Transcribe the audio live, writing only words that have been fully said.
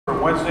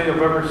Wednesday,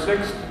 November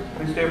 6th.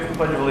 Please stand for the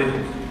Pledge of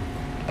Allegiance.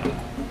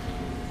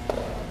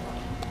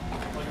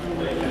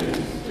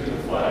 Allegiance to the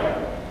flag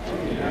of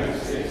the United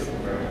States of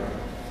America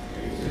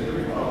and to the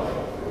republic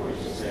for which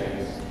it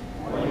stands,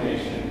 one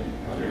nation,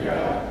 under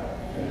God,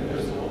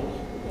 indivisible,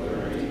 with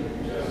liberty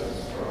and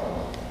justice for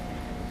all.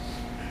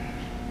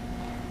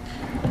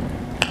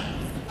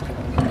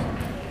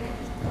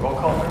 Roll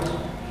call, please.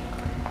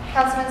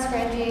 Councilman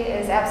Scrangy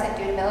is absent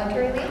due to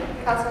military leave.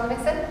 Councilman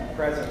Mixon?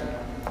 Present.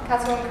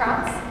 Councilman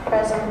Krantz?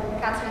 Present.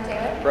 Councilman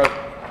Taylor? Present.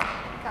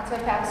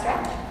 Councilman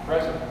Papstrach?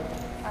 Present.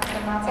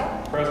 Councilman Mazza?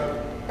 Present.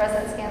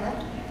 President Scanlon?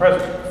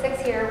 Present.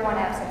 6 here, 1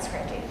 absent.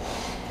 Scrangy.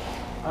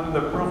 On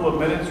the approval of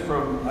minutes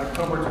from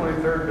October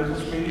 23rd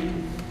business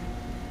meeting,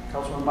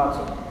 Councilman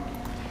Mazza.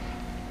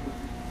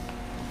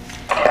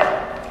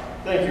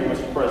 Thank you,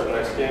 Mr. President.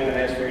 I stand and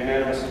ask for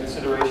unanimous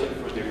consideration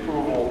for the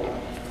approval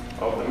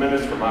of the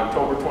minutes from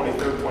October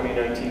 23rd,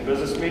 2019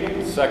 business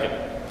meeting. Second.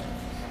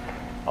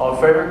 All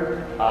in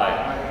favor?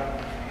 Aye.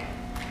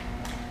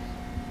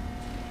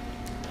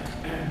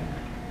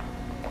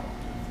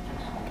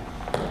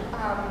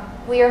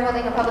 We are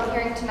holding a public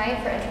hearing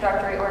tonight for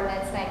introductory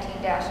ordinance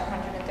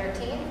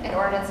 19-113, an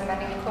ordinance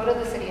amending the code of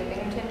the city of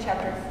Binghamton,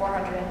 chapter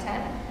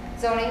 410,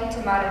 zoning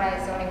to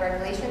modernize zoning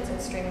regulations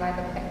and streamline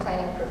the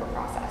planning approval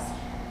process.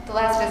 The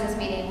last business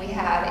meeting, we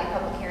had a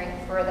public hearing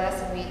for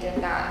this, and we did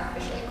not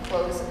officially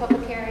close the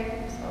public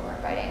hearing, so we're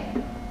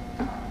inviting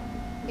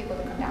people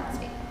to come down and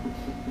speak.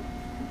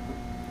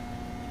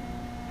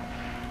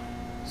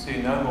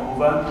 Seeing none, we'll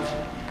move on.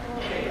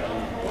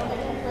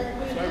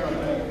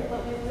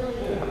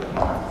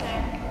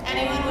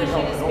 Anyone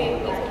wishing to speak,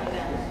 please come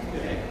down.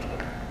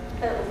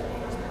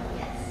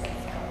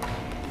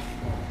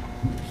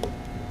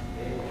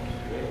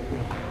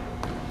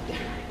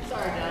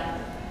 Sorry, John.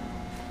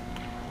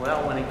 Well,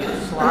 when it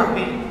gets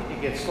sloppy, it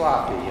gets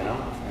sloppy, you know?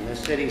 And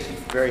this city's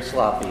very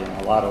sloppy in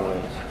a lot of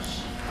ways.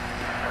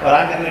 But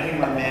I'm going to be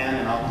my man,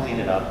 and I'll clean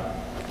it up.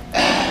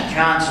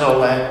 John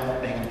Solette,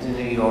 Binghamton,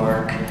 New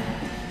York.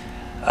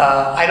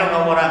 I don't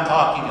know what I'm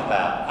talking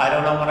about. I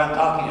don't know what I'm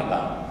talking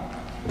about.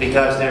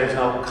 Because there's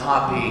no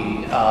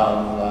copy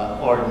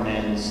of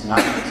ordinance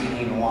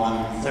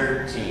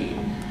 19-113.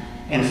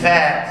 In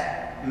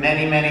fact,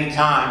 many, many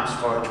times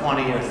for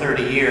 20 or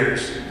 30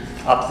 years,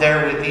 up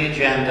there with the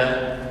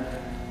agenda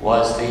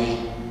was the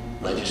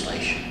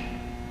legislation.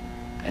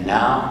 And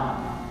now,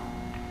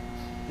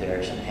 there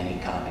isn't any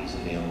copies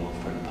available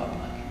for the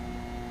public.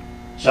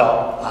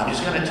 So, I'm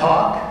just going to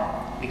talk,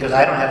 because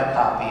I don't have a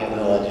copy of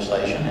the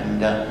legislation,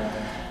 and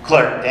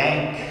Clerk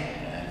Dank,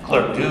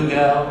 Clerk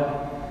Dugal,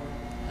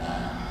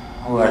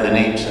 who are the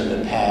names of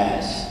the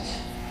past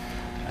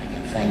I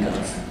can think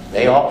of.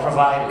 They all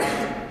provided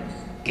it.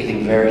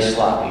 Getting very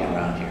sloppy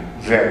around here,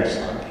 very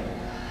sloppy.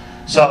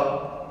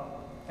 So,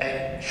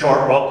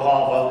 short roll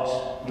call votes,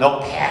 no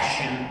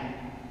passion,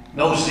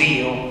 no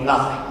zeal,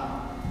 nothing.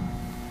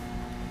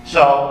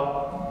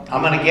 So,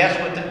 I'm going to guess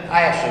what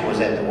I actually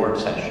was at the work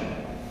session.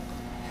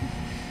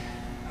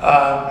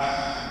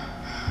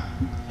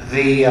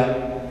 The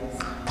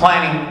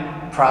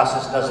planning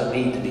process doesn't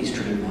need to be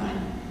streamlined.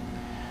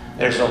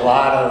 There's a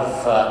lot of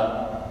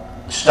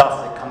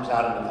stuff that comes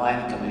out of the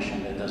Planning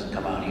Commission that doesn't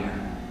come out here.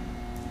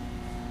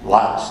 A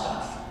lot of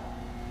stuff.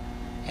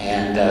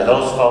 And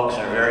those folks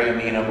are very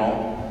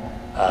amenable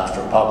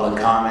for public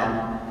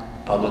comment,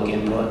 public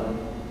input.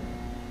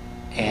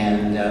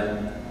 And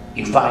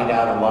you find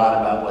out a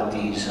lot about what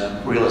these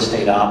real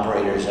estate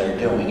operators are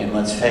doing. And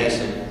let's face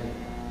it,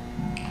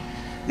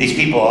 these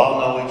people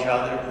all know each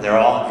other. They're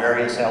all in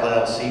various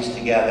LLCs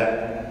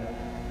together.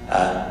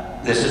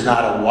 This is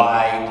not a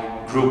wide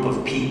group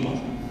of people.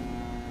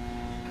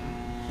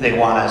 They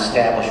want to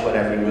establish what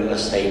every real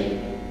estate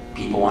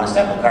people want to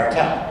establish, a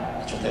cartel.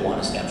 That's what they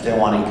want to establish. They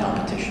don't want any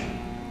competition.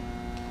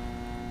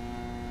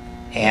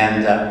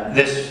 And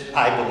this,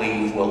 I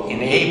believe, will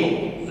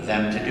enable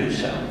them to do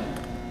so.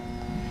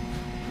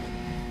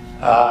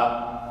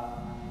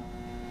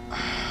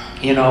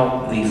 You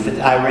know,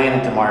 I ran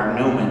into Mark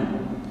Newman,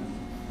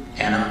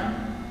 and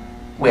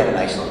we had a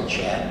nice little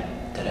chat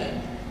today.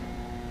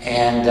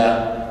 And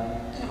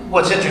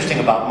what's interesting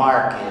about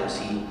Mark is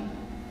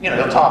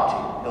he'll talk to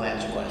you, he'll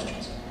answer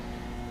questions.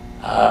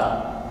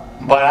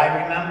 But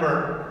I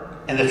remember,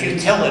 and the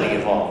futility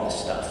of all this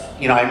stuff,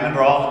 I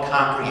remember all the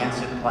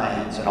comprehensive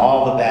plans and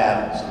all the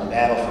battles and the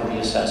battle for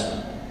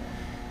reassessment.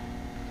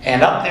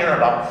 And up there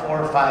about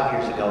 4 or 5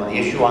 years ago, the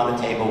issue on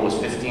the table was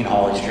 15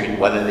 Hawley Street,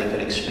 whether they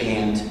could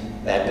expand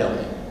that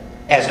building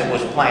as it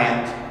was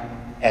planned,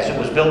 as it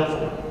was built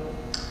for.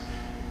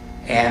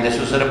 And this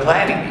was at a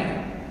planning meeting.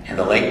 And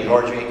the late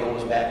George Akel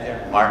was back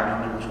there. Mark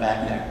Newman was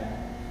back there.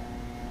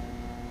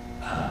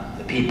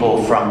 The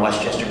people from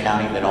Westchester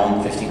County that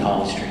owned 15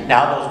 Hawley Street.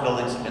 Now those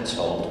buildings have been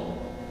sold.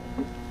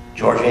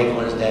 George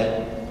Akel is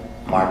dead.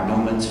 Mark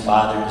Newman's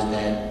father is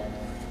dead.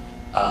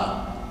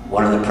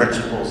 One of the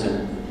principals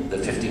in the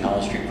 15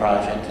 Hawley Street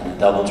project and the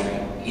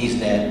Doubletree, he's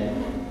dead.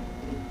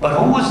 But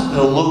who was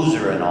the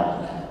loser in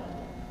all that?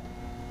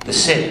 The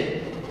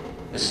city.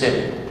 The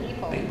city.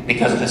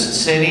 Because the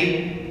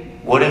city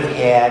would have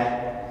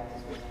had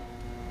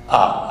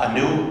a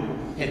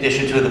new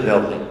addition to the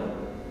building.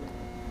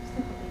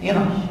 You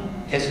know,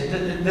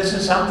 this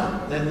is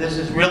something. This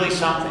is really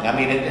something. I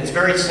mean, it's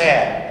very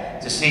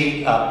sad to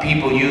see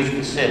people use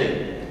the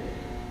city.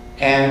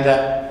 And,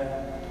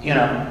 you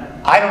know,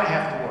 I don't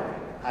have to worry.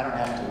 I don't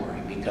have to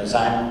worry because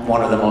I'm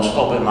one of the most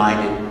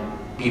open-minded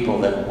people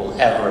that will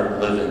ever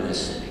live in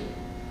this city.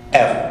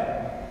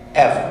 Ever.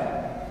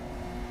 Ever.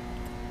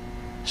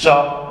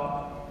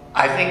 So,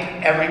 I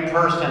think every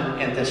person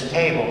at this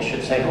table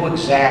should say who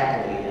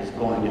exactly is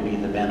going to be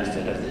the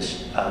benefit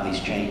of these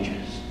changes.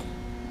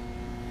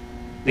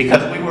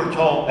 Because we were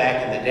told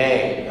back in the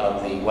day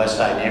of the West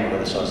Side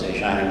Neighborhood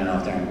Association, I don't even know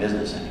if they're in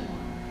business anymore,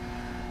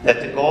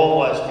 that the goal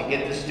was to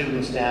get the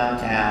students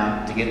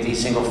downtown, to get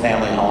these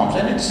single-family homes,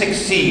 and it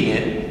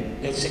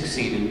succeeded. It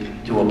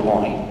succeeded to a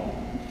point.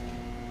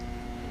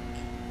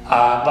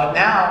 But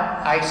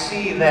now I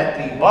see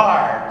that the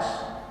bars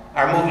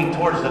are moving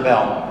towards the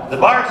Belmont. The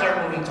bars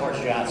are moving towards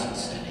Johnson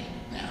City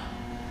now.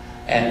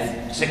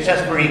 And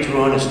success breeds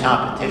ruinous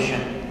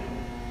competition.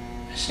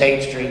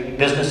 State Street,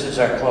 businesses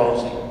are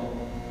closing.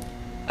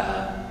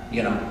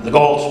 You know, the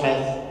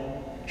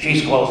Goldsmith,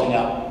 she's closing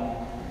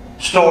up.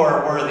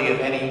 Store worthy of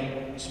any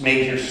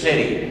major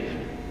city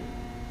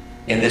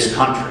in this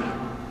country.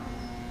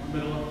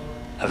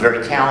 A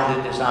very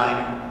talented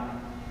designer,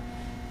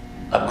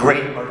 a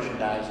great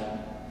merchandiser.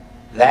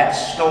 That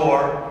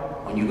store,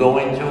 when you go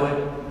into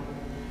it,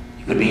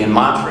 you could be in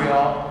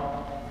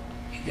Montreal,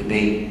 you could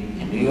be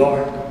in New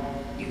York,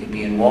 you could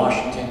be in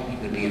Washington, you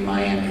could be in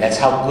Miami. That's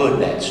how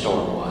good that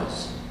store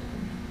was.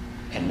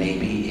 And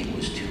maybe it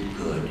was too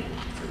good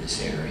for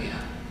this area.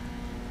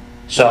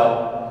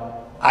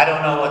 So, I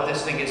don't know what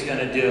this thing is going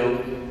to do,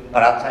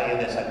 but I'll tell you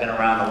this, I've been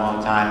around a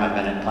long time. I've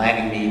been in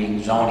planning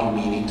meetings, zoning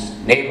meetings,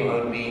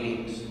 neighborhood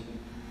meetings,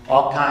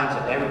 all kinds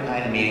of, every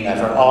kind of meeting. I've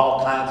heard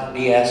all kinds of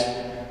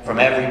BS from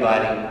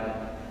everybody.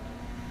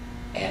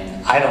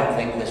 And I don't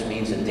think this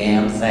means a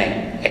damn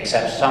thing,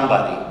 except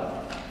somebody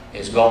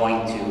is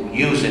going to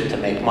use it to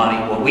make money.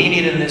 What we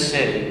need in this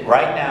city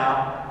right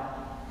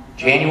now,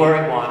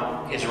 January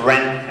 1, is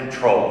rent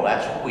control.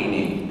 That's what we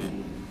need.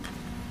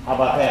 How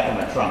about that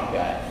from a Trump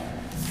guy?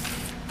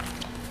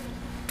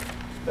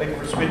 Thank you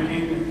for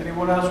speaking.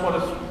 Anyone else want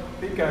to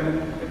speak on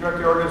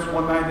Introductory Ordinance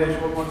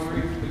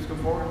 19-113? Please come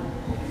forward.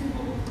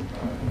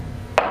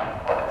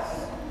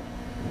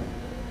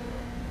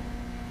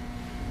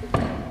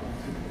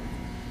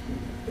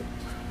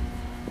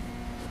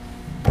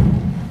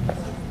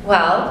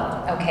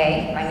 Well,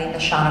 okay, my name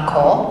is Shauna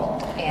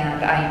Cole,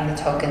 and I am the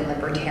token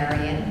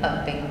libertarian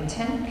of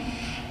Binghamton.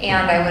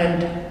 And I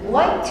would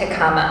like to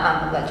comment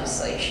on the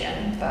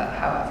legislation, but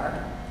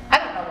however, I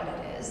don't know what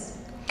it is.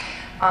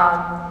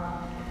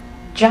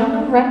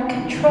 Jungle rent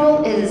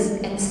control is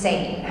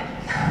insane.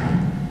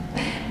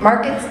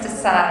 Markets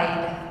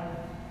decide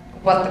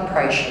what the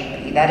price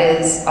should be. That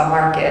is a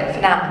market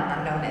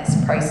phenomenon known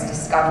as price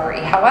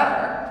discovery.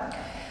 However,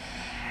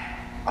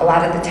 a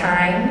lot of the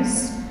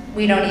times,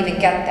 we don't even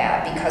get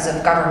that because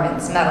of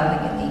governments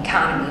meddling in the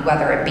economy,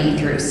 whether it be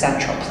through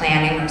central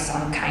planning or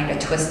some kind of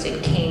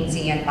twisted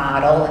Keynesian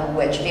model in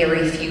which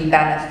very few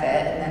benefit,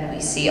 and then we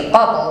see a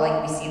bubble,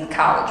 like we see the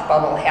college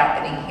bubble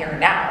happening here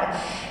now,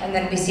 and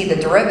then we see the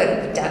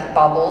derivative debt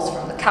bubbles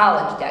from the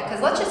college debt,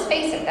 because let's just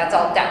face it, that's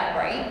all debt,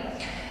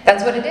 right?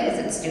 That's what it is.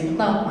 It's student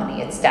loan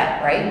money. It's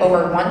debt, right?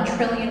 Over $1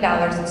 trillion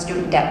in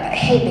student debt, but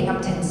hey,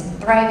 Binghamton's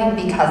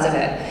thriving because of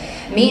it.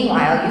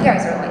 Meanwhile, you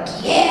guys are like,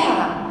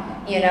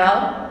 yeah, you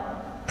know?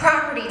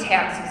 Property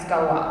taxes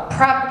go up,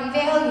 property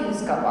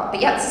values go up,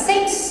 but yet it's the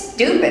same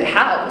stupid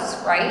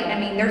house, right? I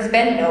mean, there's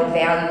been no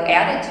value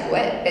added to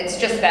it. It's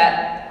just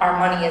that our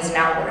money is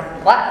now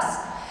worth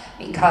less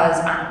because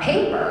on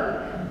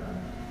paper,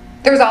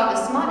 there's all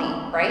this money,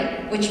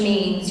 right? Which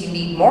means you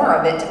need more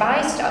of it to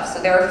buy stuff,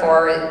 so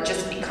therefore it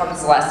just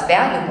becomes less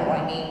valuable.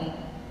 I mean,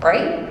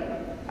 right?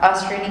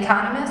 Austrian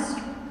economist?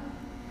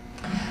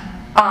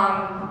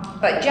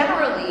 But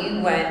generally,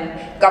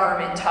 when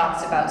government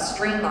talks about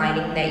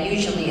streamlining, that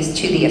usually is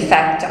to the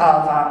effect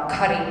of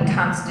cutting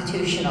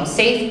constitutional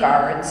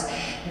safeguards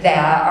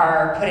that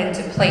are put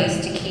into place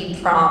to keep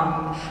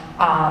from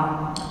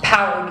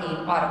power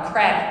being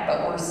autocratic,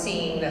 but we're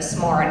seeing this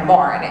more and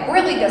more. And it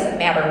really doesn't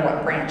matter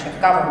what branch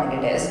of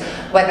government it is,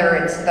 whether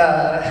it's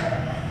the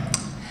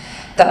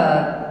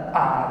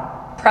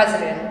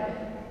president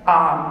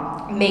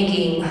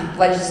making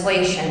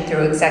legislation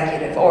through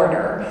executive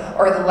order,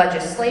 or the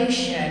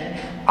legislation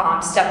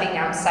stepping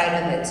outside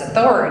of its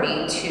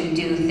authority to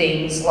do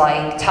things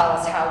like tell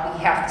us how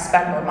we have to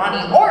spend more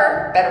money,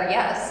 or better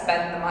yet,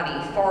 spend the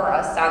money for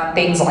us on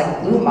things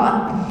like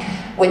Luma,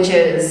 which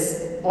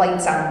is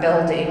lights on a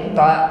building,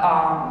 but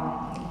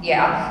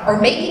yeah, or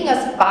making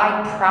us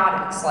buy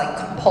products like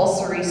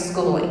compulsory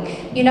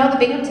schooling. You know, the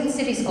Binghamton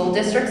City School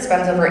District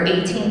spends over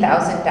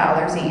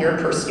 $18,000 a year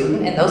per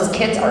student, and those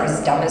kids are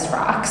as dumb as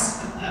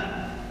rocks.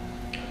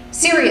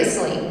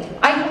 Seriously,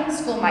 I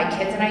homeschool my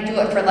kids, and I do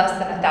it for less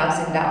than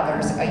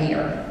 $1,000 a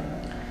year.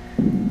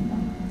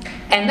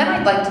 And then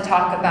I'd like to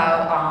talk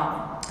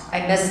about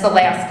I missed the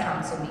last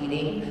council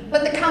meeting,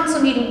 but the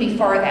council meeting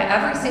before that,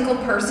 every single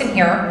person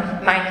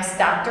here, minus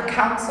Dr.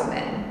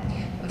 Councilman,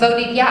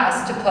 voted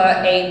yes to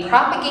put a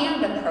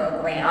propaganda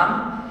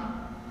program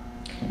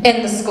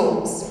in the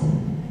schools.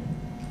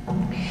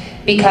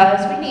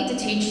 Because we need to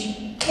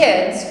teach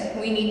kids,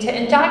 we need to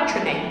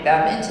indoctrinate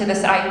them into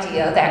this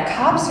idea that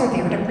cops are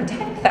there to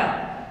protect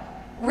them.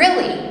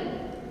 Really.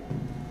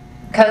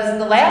 Because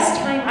the last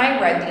time I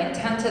read, the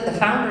intent of the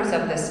founders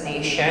of this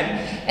nation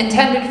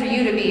intended for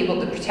you to be able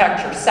to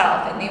protect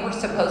yourself, and they were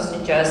supposed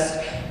to just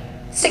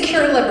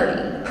secure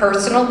liberty,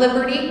 personal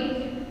liberty,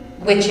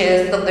 which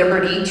is the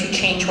liberty to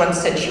change one's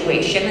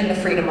situation and the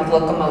freedom of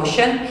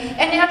locomotion,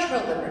 and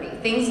natural liberty,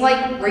 things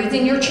like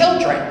raising your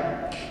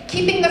children,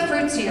 keeping the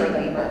fruits of your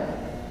labor.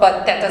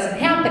 But that doesn't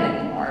happen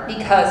anymore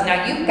because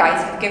now you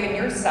guys have given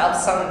yourself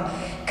some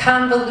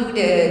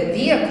convoluted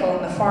vehicle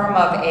in the form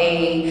of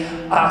a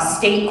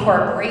state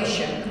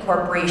corporation, the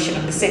corporation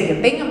of the city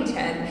of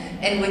Binghamton,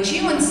 in which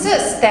you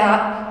insist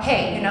that,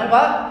 hey, you know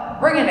what?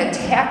 We're going to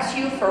tax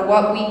you for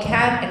what we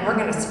can, and we're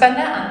going to spend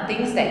that on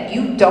things that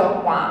you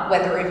don't want,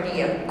 whether it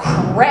be a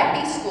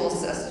crappy school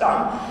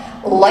system,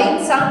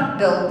 lights on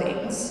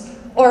buildings,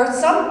 or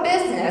some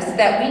business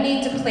that we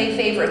need to play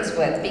favorites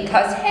with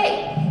because,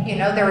 hey, you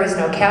know, there is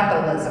no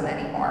capitalism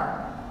anymore.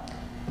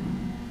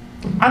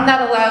 I'm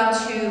not allowed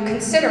to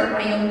consider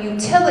my own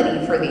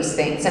utility for these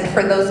things. And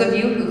for those of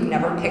you who've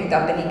never picked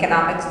up an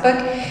economics book,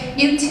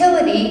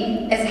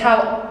 utility is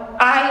how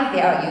I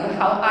value,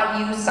 how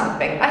I use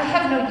something. I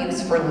have no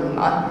use for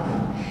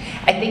Luma.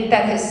 I think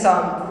that is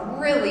some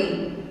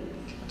really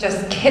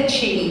just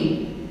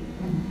kitschy,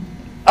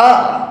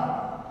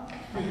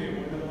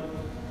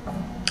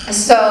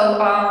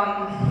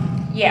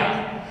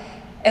 yeah.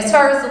 As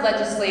far as the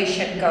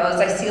legislation goes,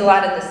 I see a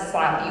lot of this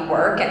sloppy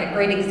work, and a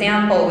great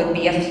example would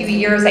be a few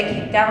years I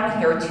came down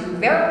here to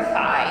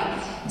verify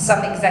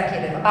some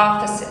executive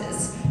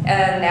offices,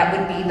 and that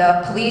would be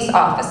the police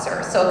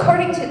officer. So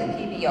according to the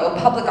PBO,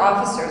 public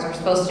officers are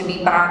supposed to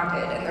be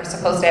bonded, and they're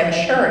supposed to have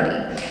a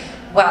surety.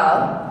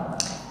 Well,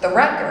 the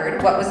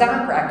record, what was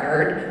on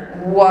record,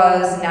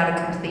 was not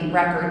a complete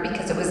record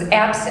because it was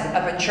absent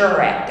of a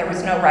jurat. There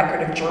was no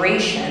record of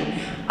duration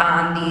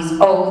on these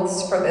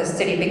oaths for the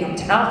City of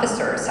Binghamton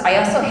officers. I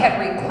also had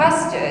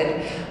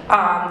requested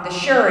the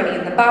surety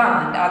and the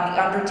bond on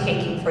the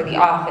undertaking for the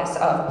office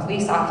of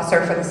police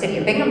officer for the City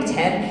of Binghamton,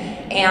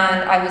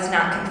 and I was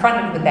not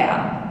confronted with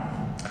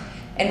that.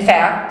 In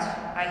fact,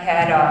 I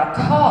had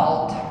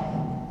called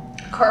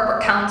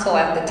corporate counsel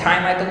at the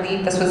time. I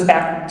believe this was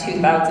back in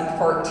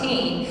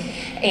 2014,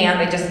 and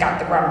I just got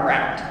the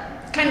runaround.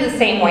 Kind of the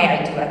same way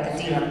I do at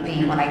the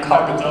DMV when I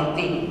call the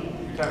DMV.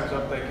 Your time is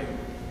up, thank you.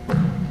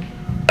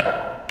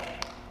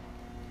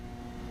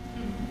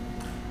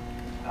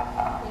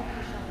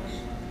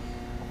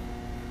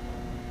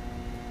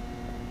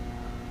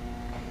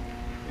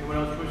 Anyone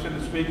else wishing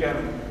to speak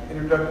on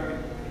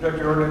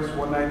introductory ordinance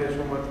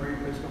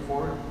 19-113, please come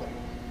forward.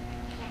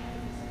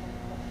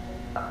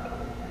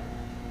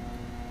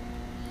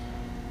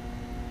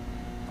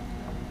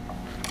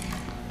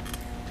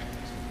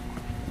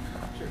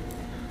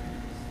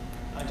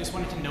 I just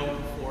wanted to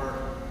note for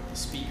the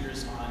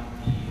speakers on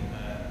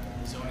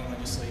the zoning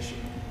legislation,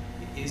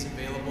 it is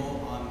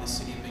available on the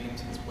City of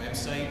Binghamton's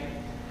website.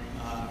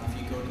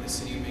 If you go to the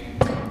City of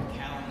Binghamton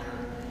calendar,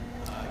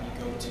 you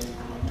go to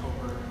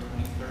October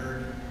 23rd,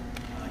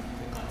 you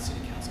click on City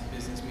Council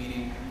Business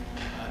Meeting.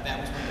 That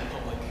was when the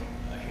public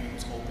hearing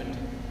was opened.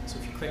 So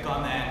if you click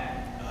on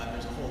that,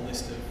 there's a whole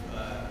list of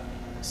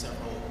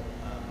several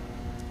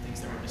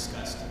things that were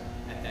discussed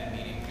at that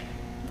meeting.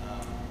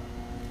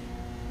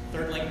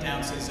 Third link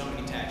down says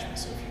zoning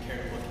attachments, so if you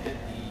care to look at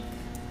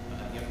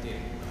the updated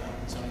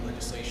zoning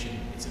legislation,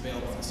 it's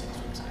available on the city's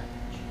website.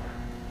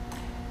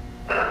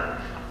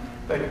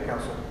 Thank you,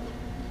 Councilor.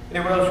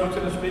 Anyone else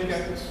wishing to speak on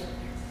this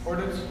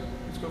ordinance?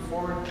 Please go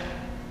forward.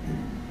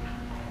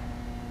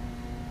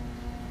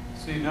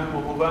 Seeing none,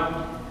 we'll move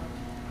on.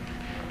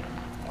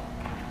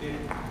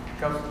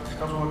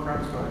 Councilwoman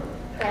Kranz, go ahead.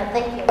 Yeah,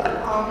 thank you.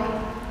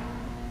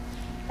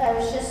 I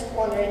was just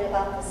wondering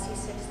about the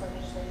C6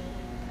 legislation.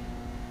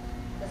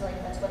 Because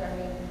that's what I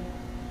mean.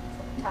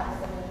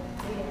 Topic of the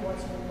meeting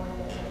was for one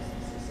day was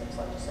the C6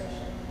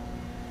 legislation.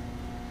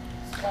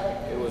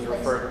 It was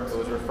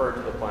referred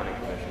to the planning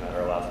commission at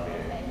our last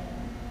meeting. Okay.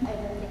 I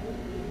don't think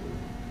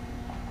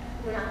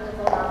we're not going to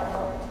vote on it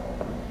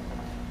until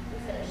we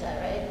finish that,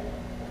 right?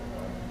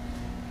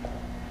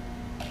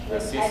 The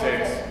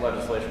C6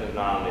 legislation is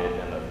not on the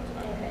agenda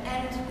tonight. Okay.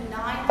 And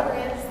neither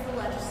is the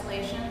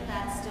legislation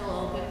that's still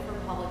open for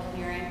public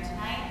hearing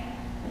tonight.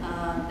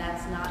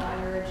 That's not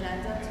on your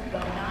agenda to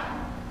vote on.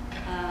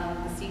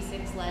 The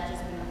C6 ledge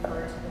has been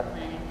referred to the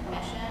Planning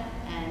Commission,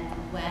 and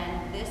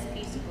when this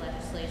piece of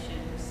legislation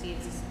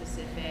receives a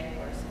specific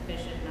or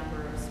sufficient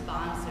number of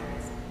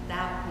sponsors, at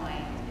that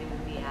point it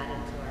would be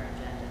added to our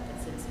agenda.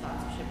 But since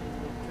sponsorship was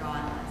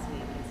withdrawn last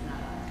week, it's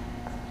not on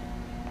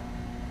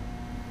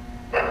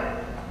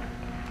tonight's.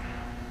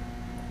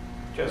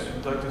 Jess,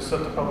 would you like to set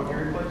the public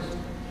hearing, please?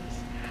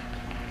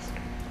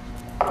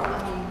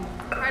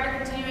 Prior to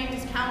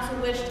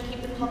wish to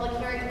keep the public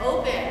hearing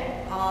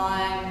open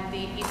on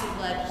the piece of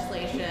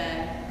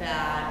legislation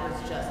that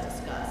was just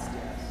discussed?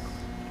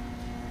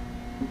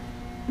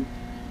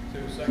 Is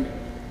there a second?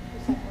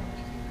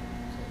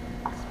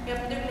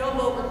 Yep, there's no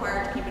vote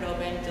required to keep it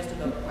open, just a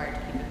vote required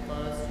to keep it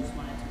closed. Just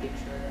wanted to make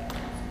sure that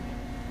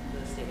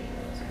the state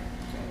knows.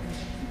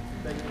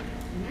 Thank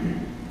you.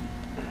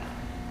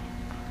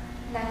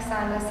 Next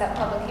on the set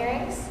public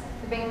hearings,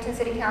 the Binghamton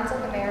City Council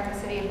and the Mayor of the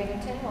City of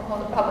Binghamton will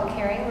hold a public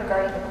hearing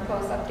regarding the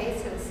proposed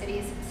updates to the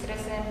city's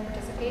Citizen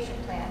Participation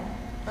Plan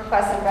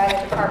requested by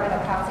the Department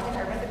of Housing and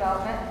Urban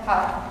Development,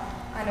 HUD,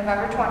 on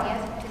November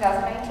 20th,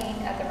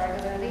 2019 at the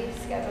regularly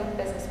scheduled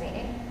business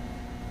meeting.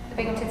 The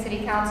Binghamton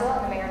City Council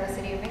and the Mayor of the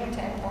City of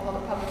Binghamton will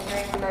hold a public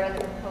hearing regarding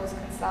the proposed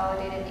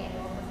Consolidated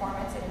Annual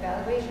Performance and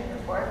Evaluation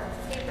Report,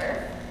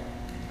 paper,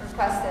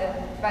 requested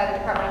by the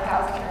Department of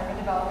Housing and Urban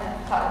Development,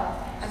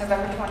 HUD, on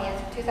November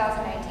 20th,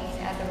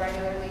 2019 at the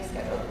regularly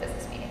scheduled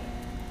business meeting.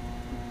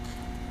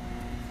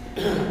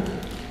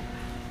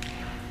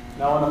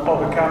 Now on the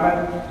public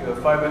comment, you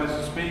have 5 minutes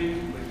to speak.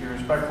 Please be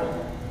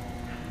respectful.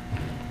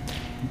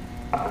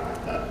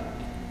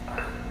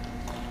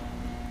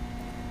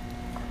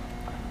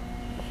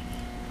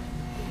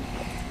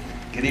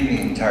 Good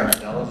evening, entire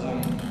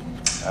Stellism.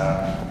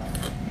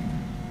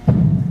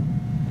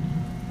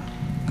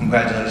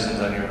 Congratulations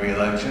on your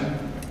re-election.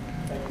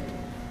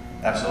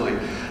 Absolutely.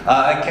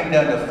 I came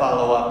down to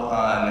follow up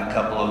on a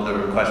couple of the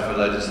requests for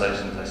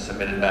legislations I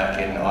submitted back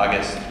in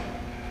August.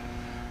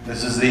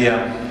 This is the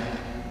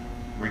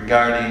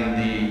regarding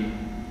the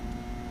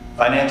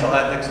Financial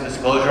Ethics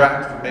Disclosure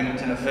Act for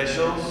Binghamton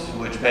officials,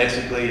 which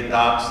basically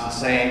adopts the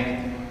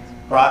same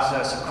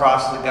process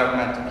across the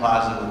governmental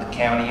plaza that the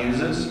county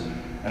uses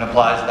and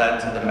applies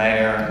that to the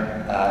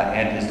mayor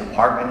and his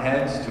department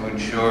heads to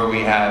ensure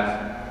we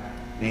have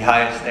the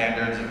highest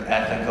standards of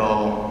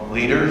ethical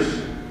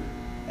leaders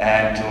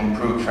and to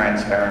improve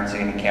transparency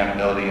and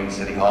accountability in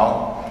City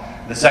Hall.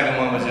 The second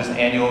one was just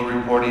annual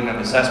reporting of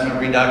assessment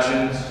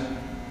reductions.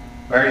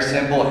 Very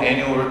simple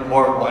annual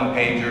report,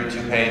 1-pager,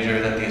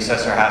 2-pager that the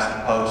assessor has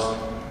to post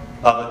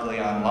publicly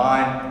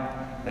online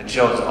that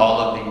shows all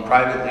of the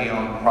privately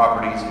owned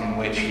properties in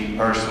which he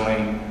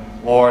personally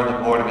or the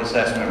Board of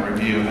Assessment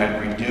Review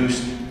had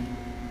reduced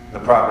the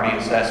property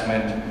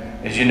assessment.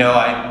 As you know,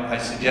 I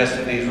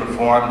suggested these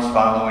reforms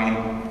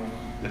following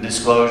the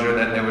disclosure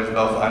that there was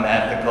both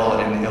unethical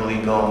and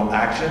illegal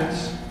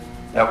actions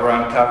that were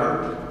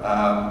uncovered,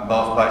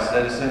 both by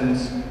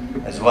citizens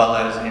as well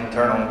as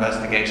internal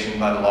investigation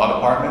by the law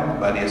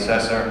department, by the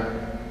assessor,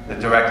 that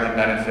directly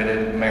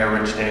benefited Mayor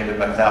Rich David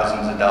by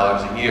thousands of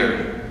dollars a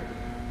year.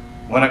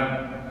 When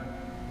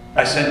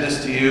I sent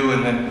this to you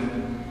and then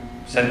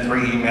sent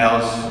 3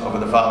 emails over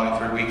the following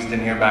 3 weeks,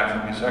 didn't hear back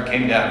from you, so I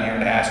came down here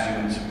and asked you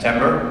in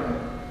September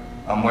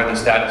where the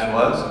status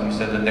was, and you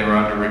said that they were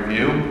under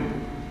review.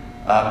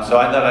 So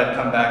I thought I'd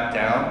come back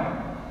down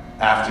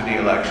after the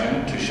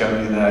election to show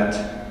you that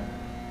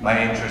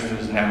my interest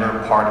was never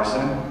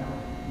partisan.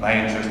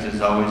 My interest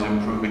is always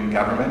improving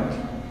government,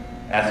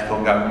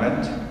 ethical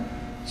government.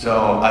 So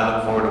I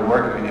look forward to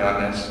working with you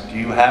on this. Do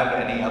you have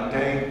any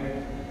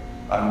update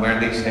on where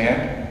they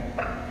stand?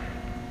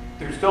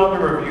 They're still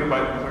under review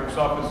by the clerk's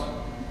office,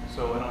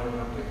 so I don't have an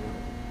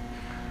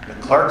update. The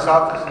clerk's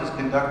office is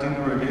conducting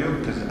the review?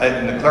 Because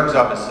the clerk's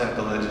office sent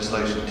the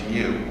legislation to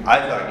you. I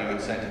thought you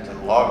had sent it to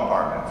the law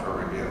department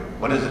for review.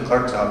 What is the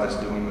clerk's office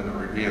doing with the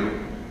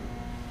review?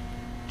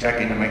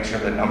 Checking to make sure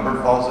the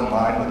number falls in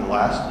line with the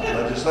last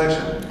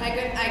legislation? I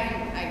can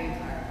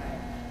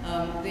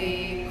clarify.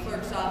 The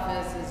clerk's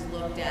office has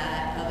looked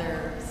at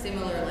other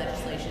similar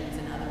legislations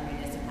in other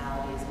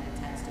municipalities and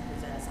intends to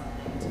present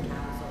something to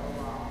council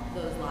along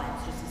those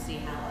lines, just to see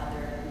how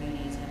other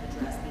munis have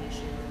addressed the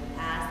issue in the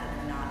past, that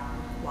they're not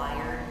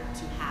required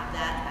to have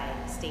that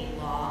by state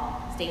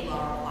law. State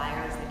law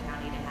requires the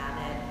county to have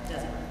it,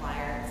 doesn't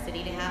require the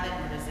city to have it,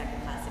 nor does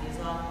second-class cities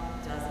law.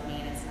 Doesn't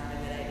mean it's not a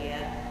good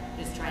idea.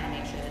 Just trying to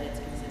make sure that it's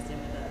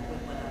consistent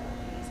with what other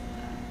communities have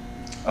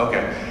done.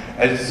 Okay.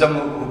 As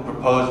someone who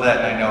proposed that,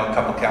 and I know a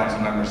couple council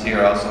members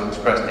here also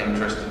expressed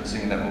interest in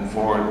seeing that move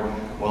forward,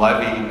 will I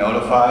be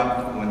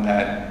notified when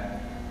that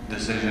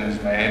decision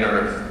is made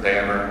or if they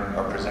ever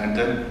are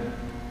presented?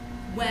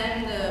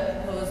 When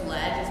the proposed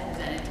ledge is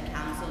presented to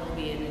council, it will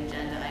be an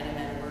agenda item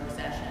at a work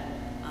session.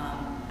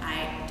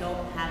 I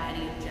don't have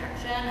any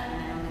objection,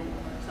 and I don't think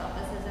the clerk's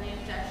office has any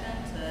objection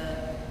to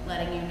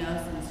letting you know,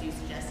 since you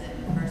suggested it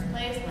in the first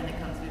place, when it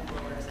comes before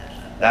a work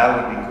session. That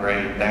would be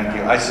great, thank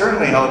you. I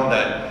certainly hope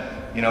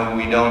that, you know,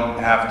 we don't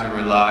have to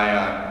rely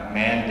on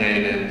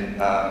mandated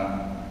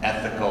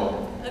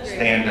ethical Agreed.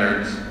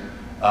 standards.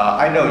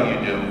 I know you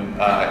do,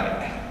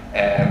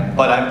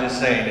 but I'm just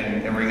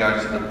saying in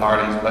regards to the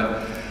parties.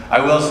 But I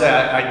will say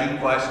I do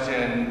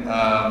question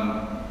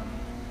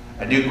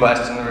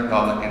the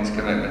Republicans'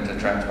 commitment to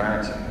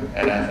transparency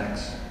and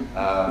ethics.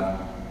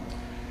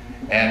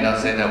 And I'll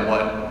say that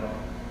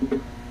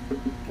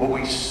what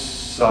we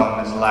saw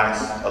in this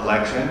last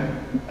election,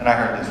 and I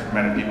heard this from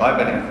many people, I've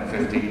been here for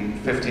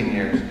 15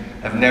 years,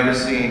 have never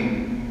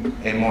seen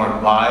a more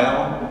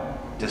vile,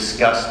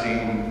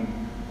 disgusting,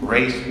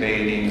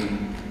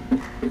 race-baiting,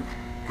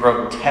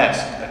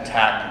 grotesque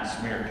attack and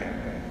smear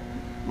campaign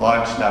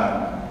launched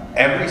on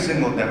every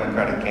single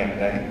Democratic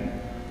candidate,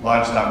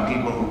 launched on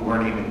people who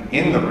weren't even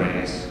in the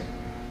race,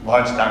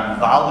 launched on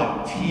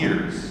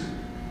volunteers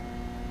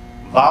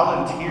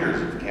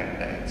of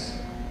candidates.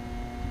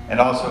 And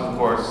also, of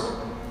course,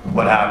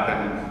 what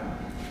happened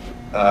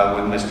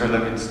with Mr.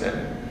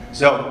 Livingston.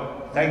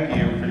 So, thank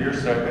you for your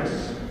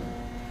service.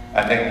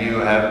 I think you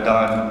have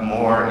done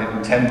more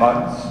in 10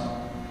 months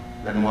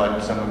than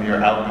what some of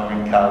your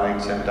outgoing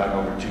colleagues have done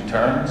over 2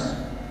 terms.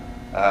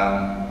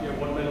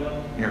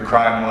 Your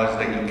crime was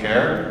that you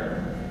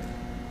cared,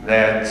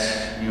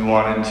 that you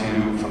wanted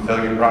to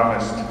fulfill your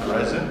promise to the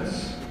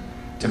residents,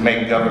 to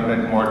make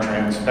government more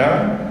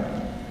transparent,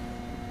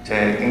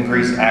 to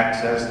increase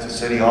access to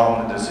City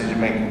Hall and the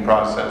decision-making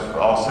process for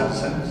all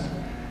citizens,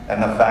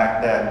 and the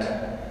fact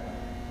that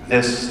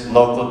this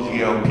local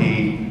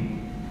GOP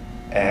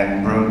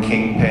and Broome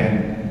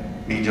Kingpin,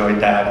 Bijoy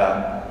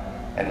Data,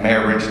 and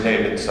Mayor Rich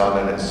David saw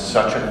that as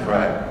such a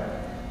threat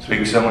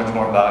speaks so much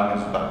more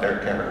volumes about their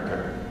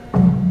character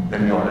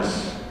than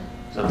yours.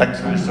 So thanks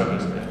for your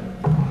service, man.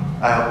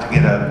 I hope to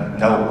get a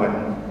note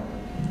when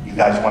you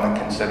guys want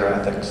to consider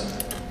ethics.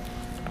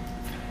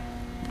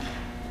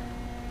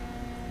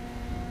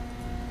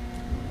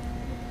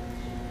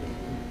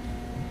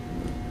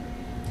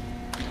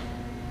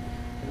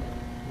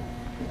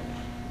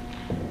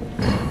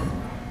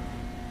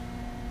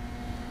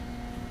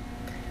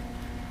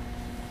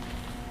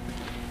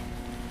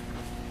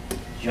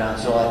 John,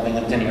 so I've been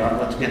continuing.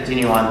 Let's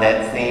continue on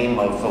that theme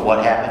of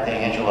what happened to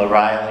Angela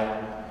Riley.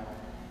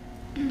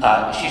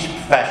 She's a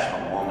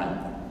professional woman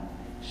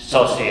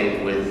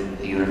associated with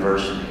the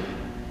university.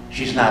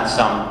 She's not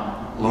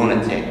some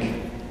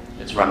lunatic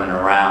that's running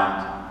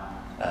around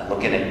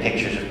looking at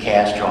pictures of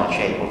Castro and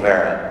Che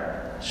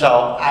Guevara.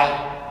 So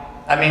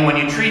I mean, when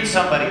you treat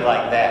somebody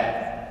like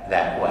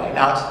that way,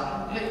 now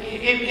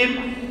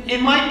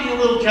it might be a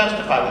little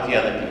justified with the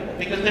other people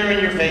because they're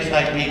in-your-face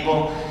type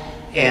people,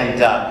 and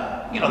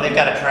you know, they've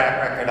got a track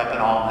record up in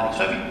Albany.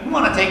 So if you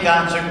want to take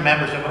on certain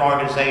members of an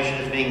organization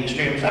as being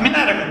extremists, I mean,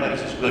 not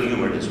everybody's as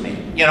good-humored as me.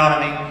 You know what I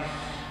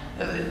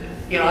mean?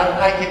 You know,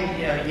 I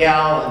can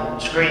yell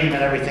and scream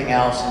and everything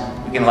else,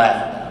 and we can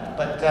laugh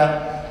about it.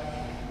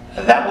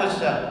 But that was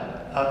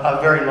a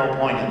very low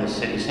point in the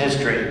city's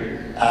history,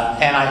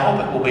 and I hope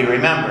it will be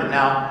remembered.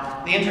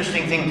 Now, the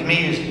interesting thing to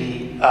me is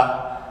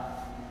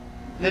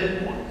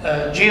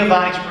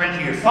Giovanni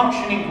Scarinci, you're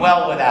functioning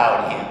well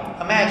without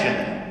him. Imagine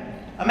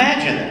that.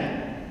 Imagine that.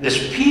 This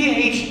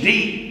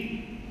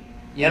PhD,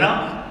 you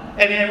know,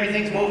 and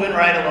everything's moving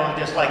right along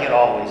just like it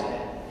always did.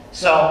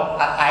 So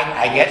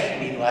I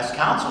guess you need less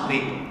council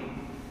people.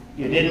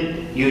 You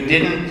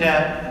didn't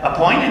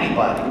appoint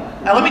anybody.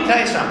 Now let me tell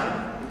you something.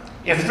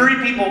 If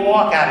 3 people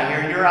walk out of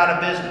here, you're out of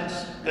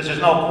business because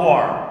there's no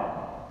quorum.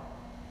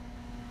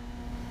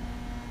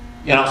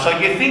 You know, so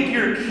you think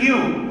you're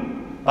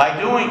cute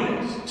by doing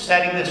this,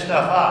 setting this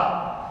stuff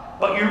up,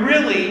 but you're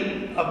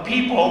really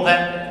people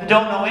that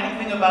don't know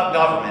anything about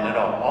government at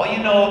all. All you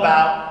know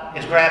about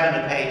is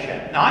grabbing the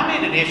paycheck. Now,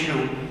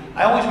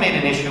 I always made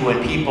an issue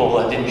when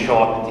people didn't show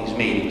up at these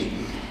meetings.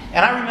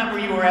 And I remember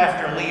you were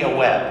after Leah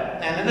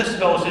Webb. And this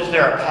goes, is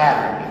there a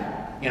pattern here?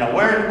 You know,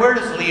 where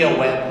does Leah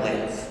Webb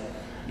live?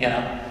 You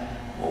know,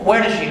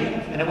 where does she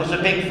live? And it was a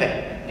big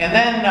thing. And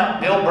then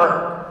Bill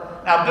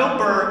Burr. Now, Bill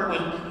Burr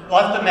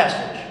left a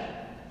message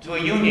to a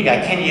union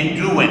guy, can you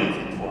do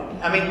anything for me?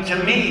 I mean, to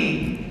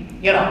me,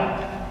 you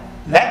know,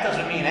 that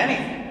doesn't mean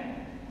anything.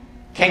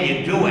 Can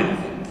you do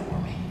anything for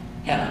me?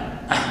 You know,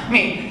 I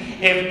mean,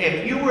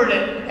 if you were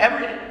to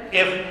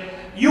if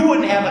you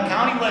wouldn't have a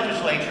county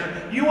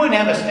legislature, you wouldn't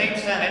have a state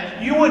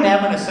senate, you wouldn't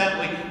have an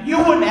assembly, you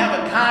wouldn't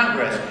have a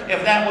Congress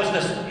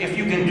if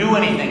you can do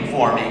anything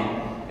for me,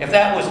 if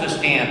that was the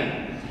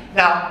standard.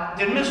 Now,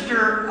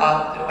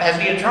 has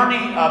the attorney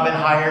been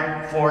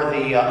hired for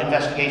the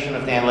investigation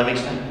of Dan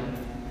Livingston?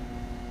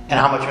 And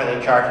how much are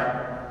they charging?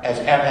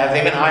 Have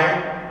they been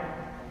hired?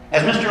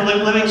 Has Mr.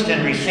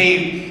 Livingston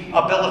received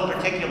a bill of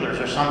particulars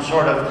or some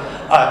sort of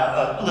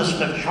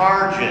list of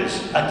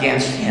charges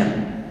against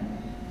him?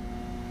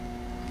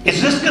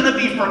 Is this going to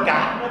be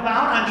forgotten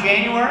about on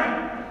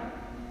January?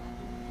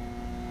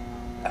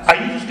 Are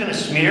you just going to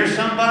smear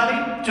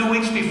somebody 2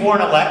 weeks before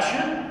an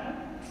election?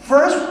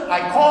 First,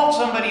 I called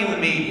somebody in the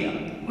media.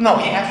 No,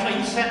 he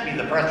sent me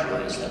the press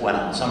release that went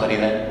out. Somebody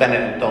that had been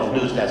at those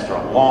news desks for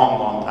a long,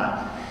 long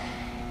time.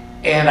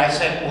 And I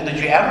said, well, did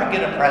you ever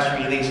get a press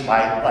release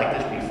like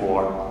this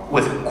before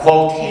with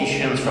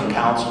quotations from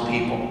council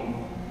people?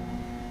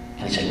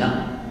 And he said,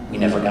 no, we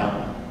never got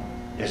one.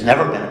 There's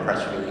never been a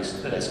press release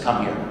that has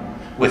come here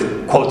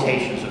with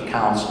quotations of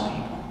council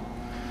people.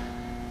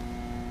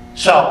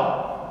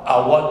 So,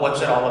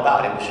 what's it all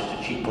about? It was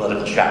just a cheap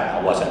political shot.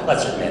 Now, wasn't it?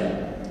 Let's admit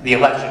it. The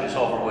election is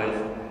over with.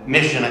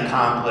 Mission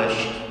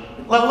accomplished.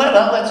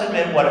 Let's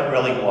admit what it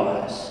really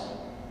was.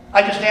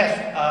 I just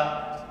asked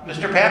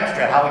Mr.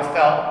 Papstrat how he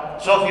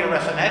felt Sophia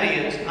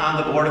Resinetti is on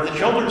the board of the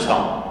children's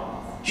home.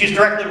 She's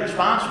directly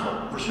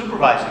responsible for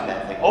supervising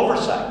that thing,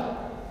 oversight.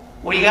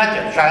 What do you got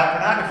there? Child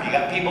pornography. You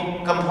got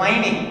people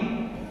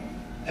complaining.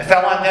 It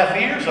fell on deaf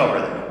ears over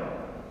there.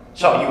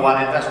 So you want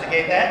to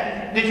investigate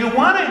that? Did you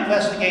want to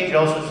investigate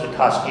Joseph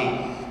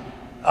Zukoski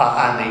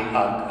on the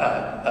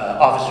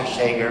Officer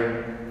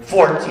Sager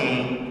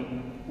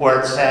 14, where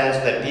it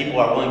says that people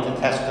are willing to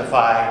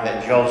testify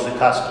that Joe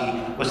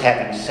Zukoski was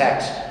having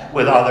sex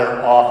with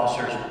other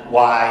officers'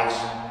 wives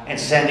and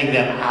sending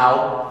them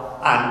out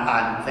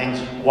on things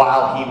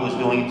while he was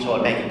doing it so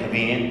it'd make it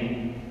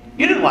convenient?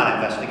 You didn't want to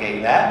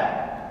investigate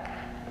that.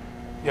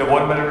 You have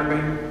 1 minute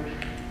remaining.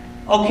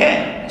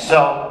 Okay,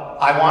 so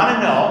I want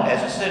to know,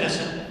 as a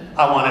citizen,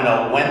 I want to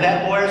know when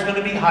that lawyer is going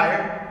to be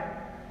hired,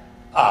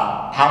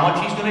 how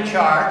much he's going to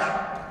charge,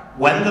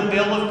 when the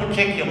bill of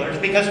particulars,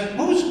 because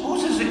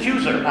who's his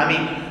accuser? I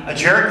mean,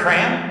 Jared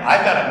Cram?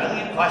 I've got a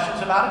million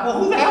questions about it.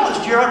 Well, who the hell is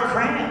Jared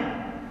Cram?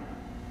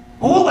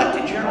 Who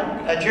elected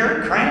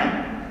Jared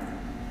Cram?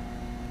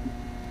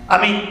 I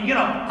mean, you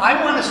know,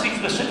 I want to see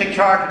specific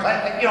charges.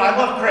 I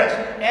love Chris.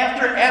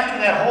 After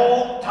that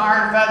whole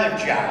tar and feather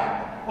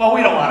job, well,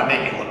 we don't want to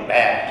make it look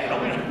bad. You know,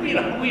 we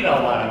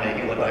don't want to make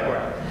it look like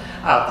we're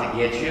out to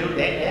get you.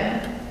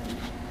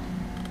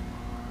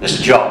 This is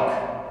a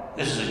joke.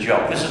 This is a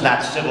joke. This is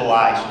not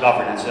civilized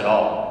governance at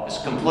all. It's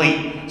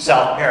complete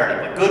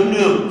self-parody. But good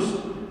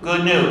news.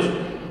 Good news.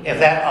 If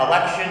that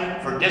election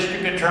for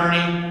district attorney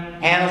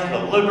handles the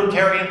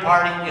Libertarian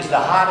Party is the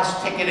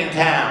hottest ticket in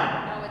town.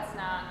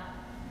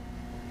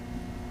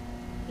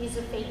 He's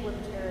a fake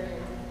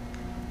libertarian.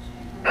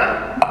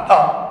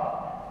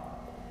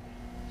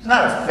 He's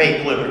not a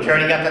fake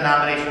libertarian. He got the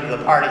nomination of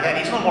the party head.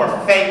 He's a little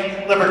more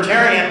fake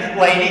libertarian,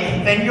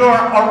 lady, than you're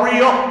a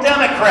real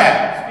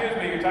Democrat. Excuse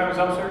me, your time is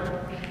up, sir.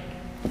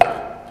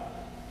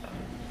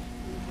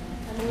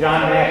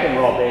 John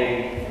McEnroe,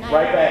 baby.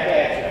 Right back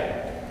at you.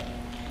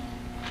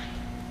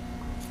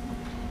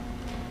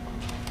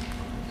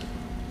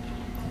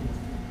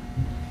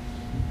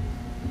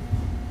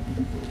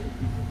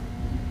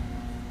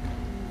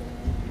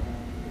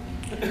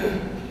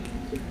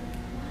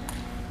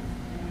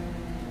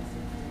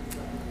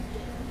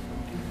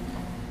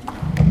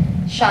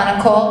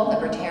 Shauna Cole,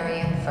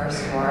 Libertarian,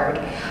 First Ward.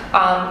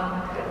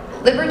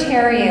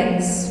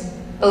 Libertarians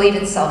believe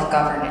in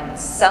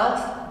self-governance.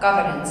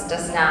 Self-governance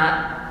does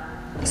not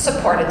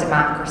support a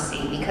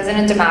democracy, because in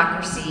a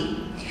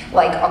democracy,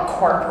 like a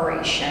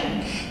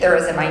corporation, there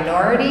is a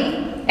minority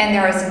and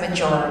there is a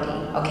majority,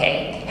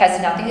 okay? It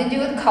has nothing to do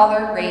with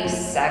color, race,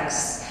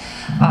 sex,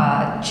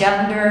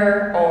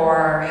 gender,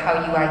 or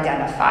how you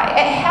identify.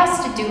 It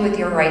has to do with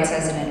your rights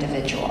as an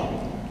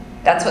individual.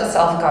 That's what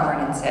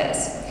self-governance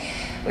is.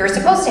 We were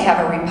supposed to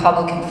have a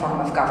Republican form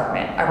of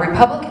government. A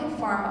Republican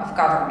form of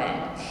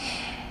government,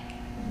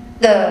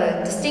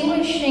 the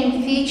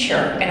distinguishing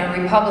feature in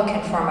a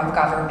Republican form of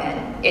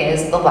government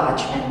is the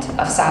lodgment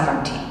of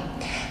sovereignty.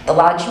 The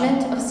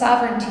lodgment of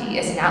sovereignty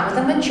is not with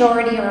a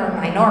majority or a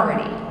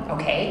minority,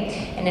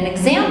 okay? And an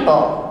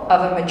example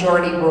of a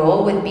majority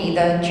rule would be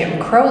the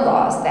Jim Crow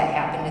laws that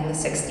happened in the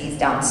 60s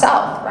down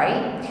south,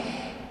 right?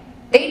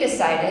 They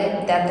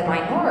decided that the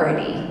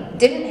minority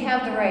didn't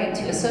have the right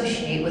to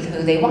associate with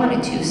who they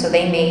wanted to, so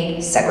they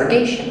made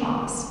segregation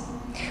laws,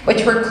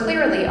 which were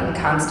clearly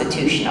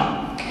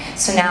unconstitutional.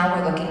 So now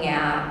we're looking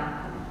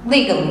at,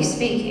 legally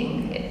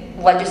speaking,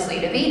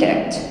 legislative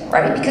edict,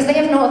 right? Because they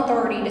have no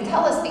authority to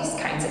tell us these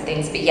kinds of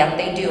things, but yet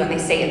they do, and they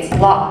say it's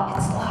law,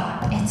 it's law,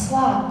 it's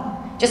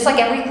law. Just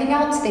like everything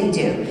else they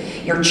do.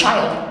 Your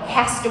child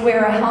has to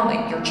wear a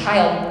helmet, your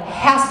child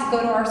has to go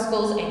to our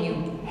schools, and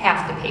you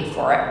have to pay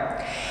for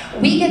it.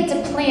 We get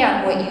to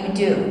plan what you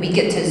do. We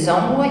get to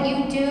zone what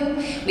you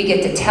do. We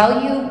get to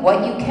tell you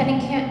what you can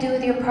and can't do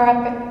with your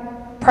private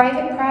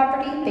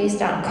property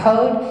based on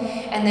code,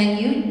 and then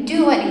you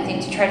do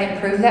anything to try to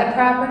improve that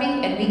property,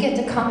 and we get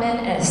to come in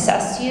and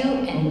assess you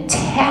and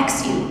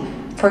tax you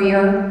for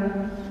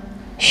your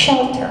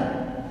shelter.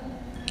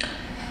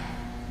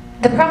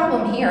 The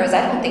problem here is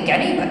I don't think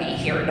anybody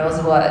here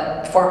knows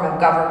what form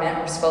of government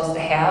we're supposed to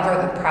have or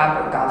the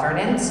proper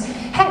governance.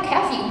 Heck,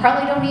 half of you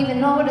probably don't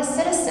even know what a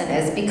citizen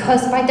is,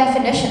 because by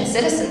definition,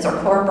 citizens are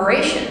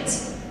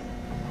corporations.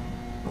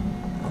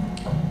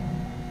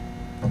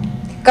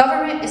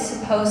 Government is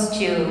supposed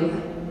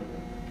to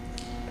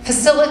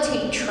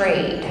facilitate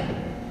trade,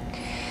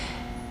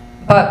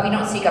 but we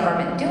don't see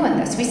government doing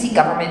this. We see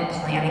government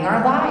planning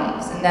our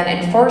lives and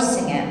then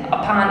enforcing it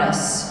upon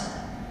us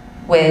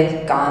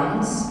with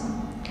guns,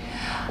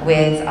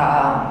 with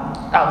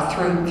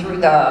through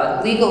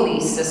the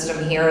legalese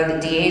system here, the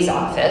DA's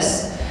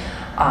office,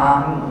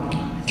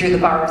 through the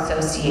Bar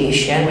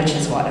Association, which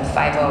is what, a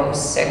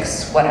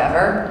 506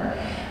 whatever,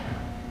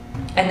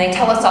 and they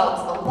tell us all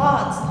it's the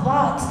law, it's the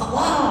law, it's the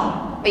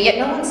law, but yet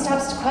no one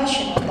stops to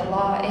question what the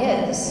law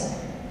is.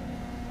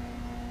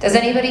 Does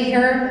anybody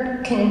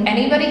here, can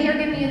anybody here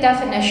give me a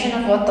definition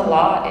of what the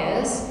law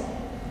is?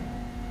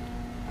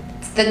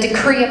 It's the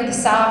decree of the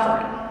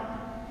sovereign.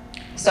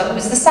 So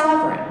who's the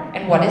sovereign,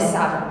 and what is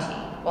sovereignty?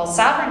 Well,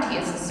 sovereignty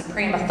is the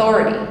supreme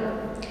authority.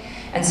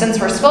 And since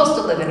we're supposed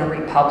to live in a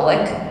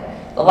republic,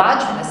 The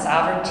lodgment of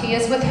sovereignty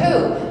is with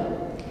who?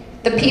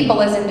 The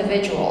people as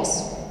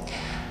individuals.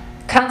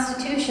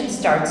 Constitution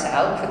starts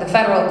out for the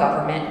federal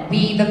government,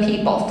 we the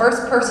people,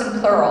 first person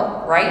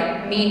plural,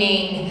 right?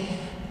 Meaning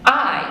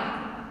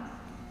I,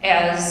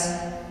 as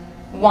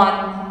one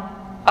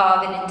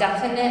of an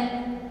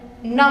indefinite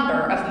number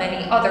of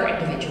many other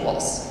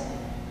individuals.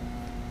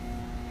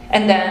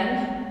 And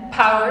then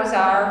powers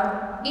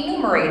are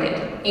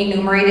enumerated.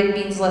 Enumerated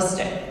means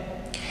listed.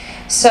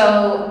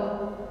 So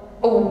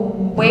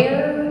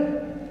where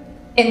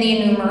in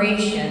the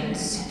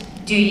enumerations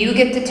do you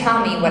get to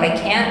tell me what I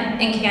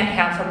can and can't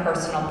have for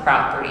personal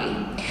property?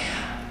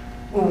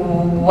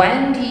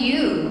 When do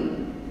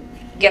you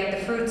get the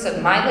fruits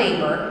of my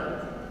labor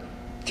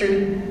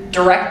through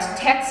direct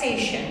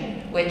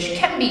taxation, which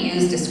can be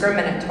used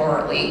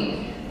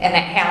discriminatorily, and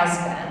it has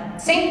been.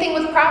 Same thing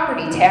with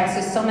property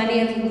taxes. So many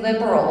of you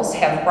liberals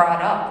have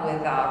brought up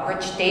with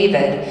Rich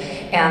David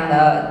and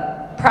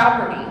the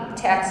property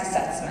tax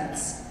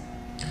assessments.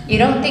 You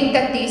don't think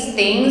that these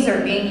things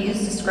are being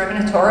used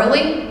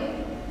discriminatorily?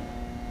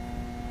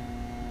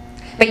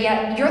 But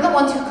yet, you're the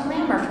ones who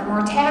clamor for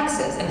more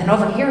taxes. And then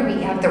over here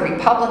we have the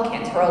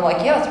Republicans who are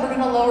like, yes, we're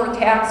gonna lower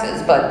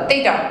taxes, but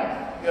they don't.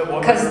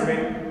 Because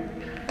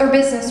they're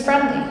business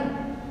friendly.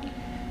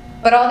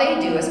 But all they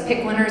do is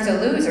pick winners or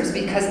losers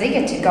because they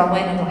get to go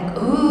in and like,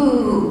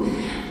 ooh,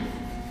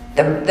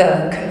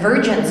 the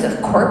convergence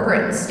of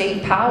corporate and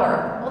state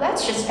power. Well,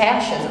 that's just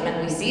fascism,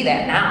 and we see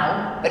that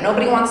now, but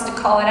nobody wants to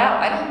call it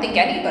out. I don't think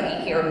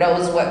anybody here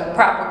knows what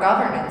proper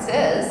governance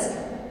is.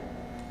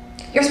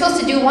 You're supposed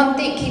to do one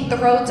thing, keep the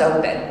roads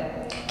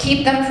open.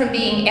 Keep them from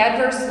being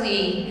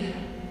adversely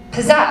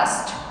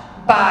possessed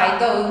by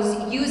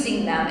those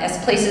using them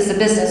as places of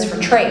business for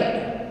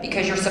trade.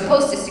 Because you're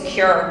supposed to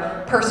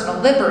secure personal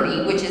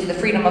liberty, which is the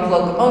freedom of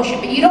locomotion,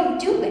 but you don't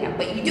do that,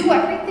 but you do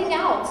everything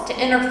else to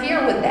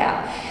interfere with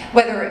that,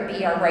 whether it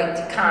be our right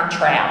to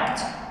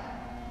contract,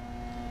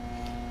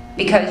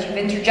 because you've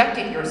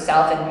interjected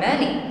yourself in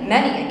many,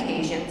 many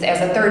occasions as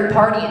a third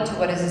party into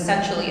what is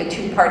essentially a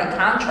two-party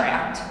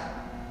contract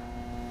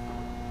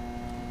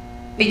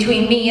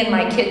between me and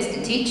my kids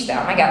to teach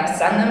them. I gotta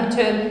send them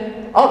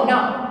to, oh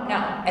no, no,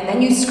 and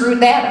then you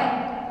screwed that up.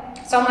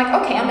 So I'm like,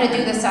 okay, I'm gonna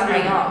do this on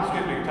my own.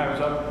 Excuse me, time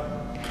is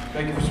up.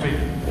 Thank you for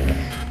speaking.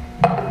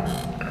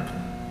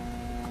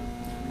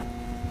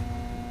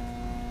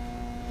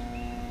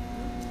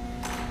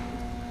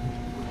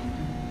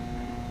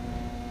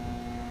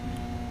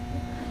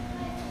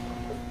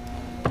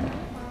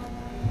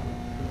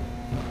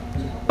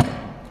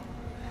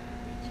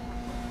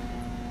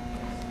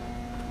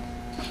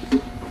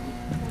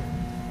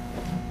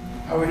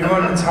 How are we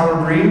doing? It's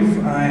Howard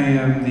Reeve. I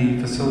am the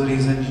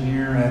facilities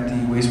engineer at the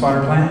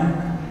wastewater plant.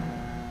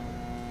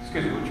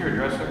 Excuse me, what's your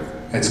address, sir?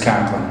 It's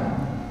Conklin.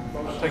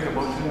 I'll take a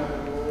motion.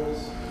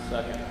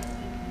 Second.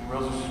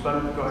 Rules are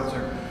suspended. Go ahead,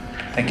 sir.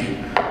 Thank you.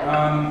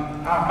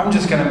 I'm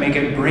just going to make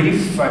it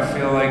brief. I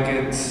feel like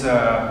it's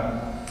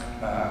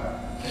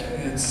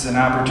an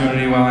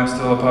opportunity while I'm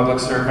still a public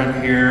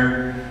servant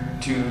here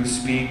to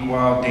speak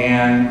while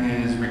Dan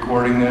is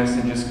recording this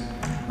and just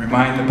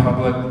remind the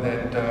public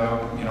that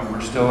you know,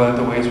 we're still at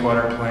the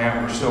wastewater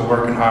plant. We're still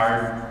working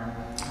hard.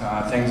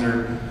 Things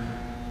are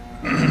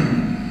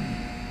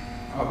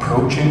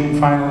approaching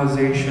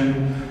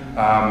finalization.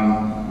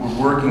 We're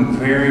working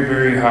very,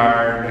 very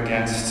hard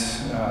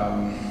against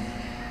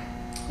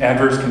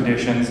adverse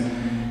conditions,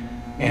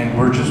 and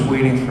we're just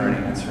waiting for an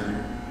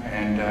answer.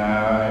 And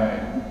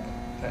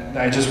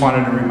I just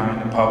wanted to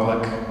remind the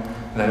public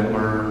that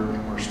we're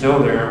still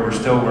there, we're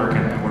still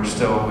working, and we're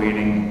still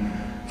waiting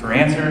for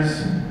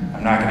answers.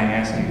 I'm not going to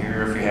ask you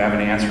here if you have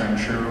an answer. I'm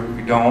sure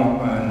we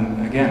don't.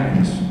 And again, I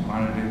just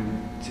wanted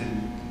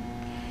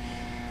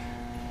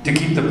to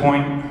keep the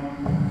point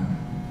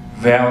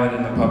valid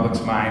in the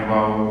public's mind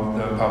while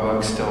the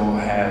public still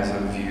has a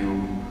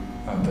view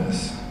of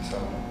this. So,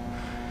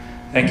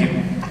 thank you.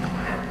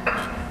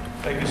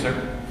 Thank you, sir.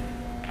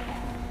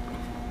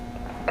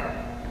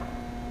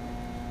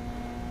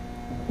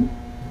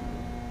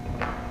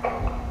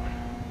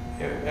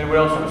 Yeah, anyone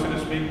else wishing to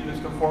speak,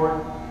 please come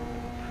forward.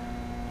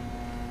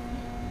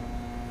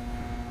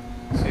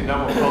 See,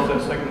 now we'll close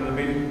that segment of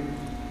the meeting.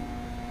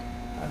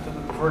 On to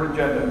the preferred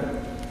agenda.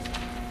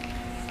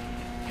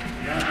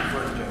 Not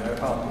preferred agenda, I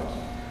apologize.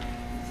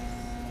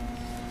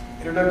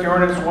 Introductory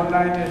ordinance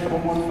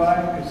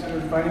 19-115,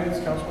 considered finance,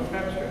 Councilman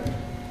Papstrad.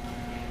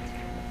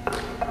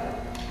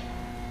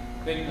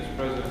 Thank you, Mr.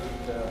 President.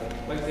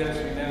 I'd like to ask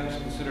unanimous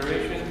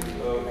consideration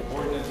of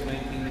ordinance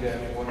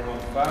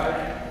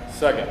 19-115.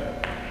 Second.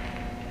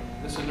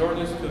 This is an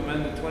ordinance to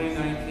amend the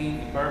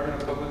 2019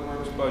 Department of Public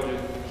Works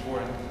budget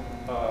for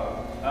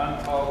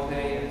on-call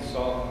pay and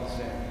salt and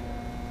sand.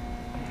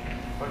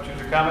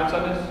 Questions or comments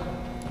on this?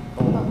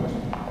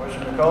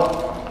 Question to call?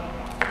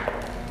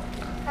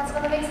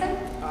 Councilman Livingston?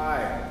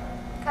 Aye.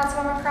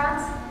 Councilwoman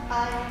Kranz?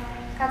 Aye.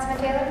 Councilman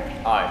Taylor?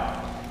 Aye.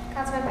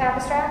 Councilman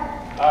Papstrad?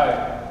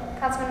 Aye.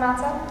 Councilman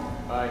Matzo?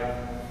 Aye.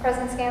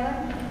 President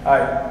Scanlon?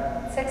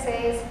 Aye. 6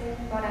 ayes,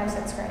 1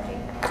 absent, granted.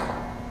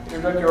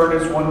 Introductory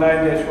ordinance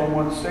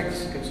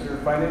 19-116, considered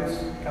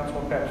finance.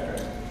 Councilman Papstrad.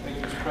 Thank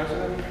you, Mr.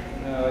 President.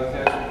 I'd like to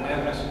ask for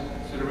unanimous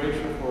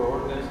consideration for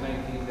ordinance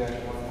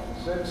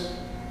 19-116.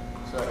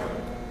 Second.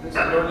 This is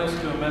an ordinance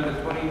to amend the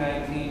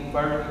 2019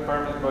 Fire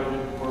Department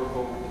budget for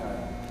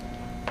overtime.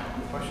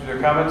 Questions or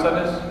comments on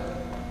this?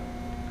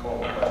 Call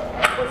the question.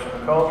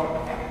 Question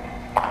called.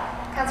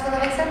 Councilman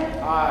Livingston.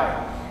 Aye.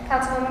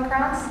 Councilwoman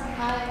Krantz.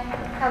 Aye.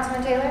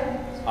 Councilman Taylor.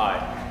 Aye.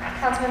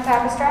 Councilman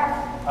Papstrad.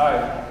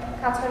 Aye.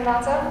 Councilman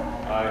Mazza.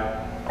 Aye.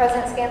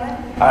 President Scanlon.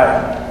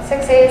 Aye.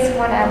 6 ayes,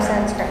 1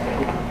 absent,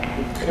 granted.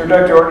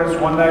 Introductory ordinance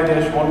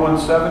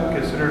 19-117,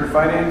 considered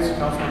finance.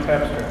 Councilman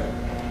Papstrad.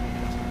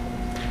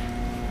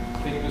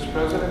 Thank you, Mr.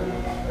 President. I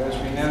ask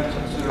for unanimous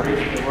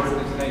consideration of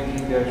ordinance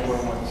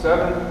 19-117.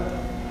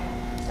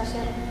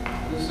 Second.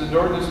 This is an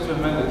ordinance to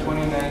amend the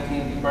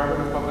 2019 Department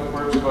of Public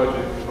Works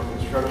budget for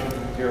construction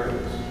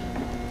materials.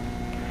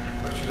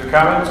 Questions or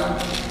comments?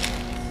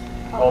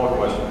 Call the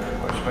question.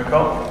 Question been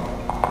called.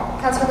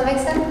 Councilman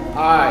Livingston.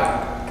 Aye.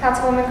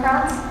 Councilwoman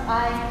Krantz.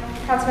 Aye.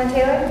 Councilman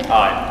Taylor.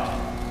 Aye.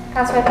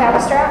 Councilman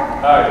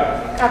Papstrad.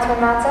 Aye. Councilman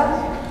Mazza.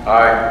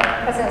 Aye.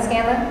 President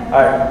Scanlon.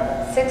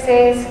 Aye. 6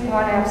 ayes, 1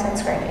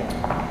 absent, granted.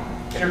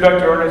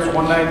 Introductory ordinance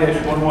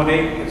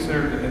 19-118,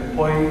 considered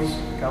employees.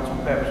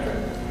 Councilman Papstrad.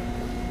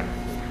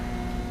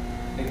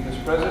 Thank you,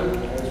 Mr. President. I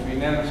ask for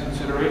unanimous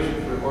consideration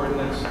for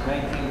ordinance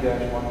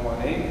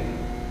 19-118.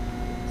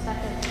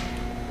 Second.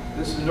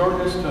 This is an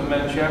ordinance to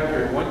amend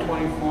chapter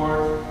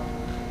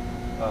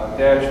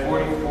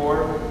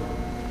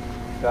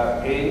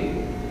 124-44.A,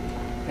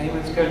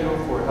 payment schedule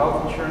for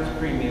health insurance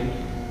premiums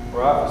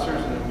for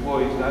officers and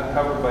employees not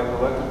covered by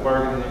collective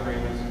bargaining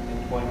agreements in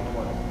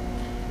 2020.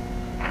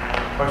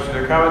 Questions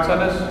or comments on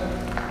this?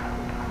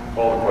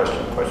 Call the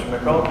question. Question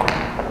been called.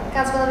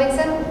 Councilman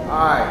Livingston.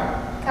 Aye.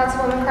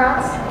 Councilwoman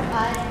Krantz.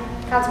 Aye.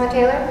 Councilman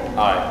Taylor.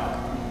 Aye.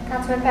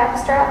 Councilman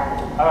Papstrad.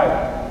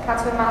 Aye.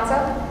 Councilman Mazza.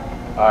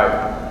 Aye.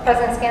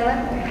 President Scanlon.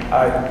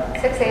 Aye.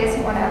 6 ayes,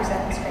 1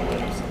 absent,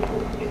 granted.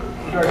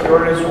 Introductory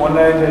ordinance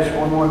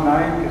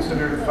 19-119,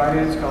 considered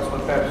finance.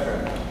 Councilman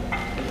Papstrad.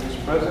 Thank you,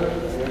 Mr. President. I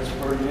ask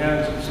for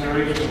unanimous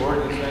consideration of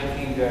ordinance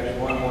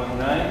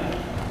 19-119.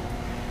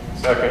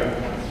 Second.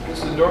 This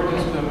is an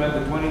ordinance to amend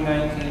the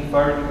 2019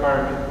 Fire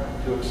Department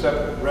to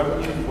accept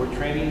revenue for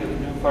training of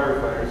new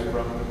firefighters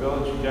from the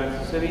Village of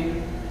Johnson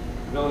City,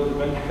 the Village of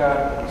Binghamton,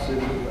 and the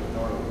City of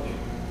Norwich.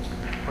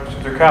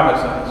 Questions or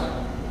comments on this?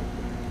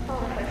 Call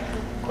the question.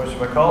 Question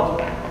been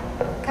called.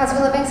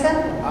 Councilman Livingston.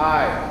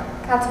 Aye.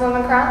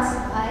 Councilwoman Krantz.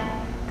 Aye.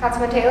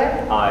 Councilman Taylor.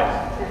 Aye.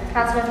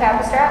 Councilman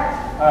Papstrad.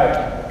 Aye.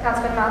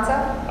 Councilman Mazza.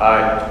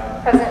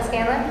 Aye. President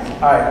Scanlon.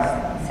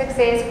 Aye. 6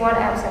 ayes, 1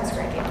 absent,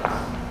 granted.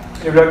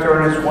 Introductory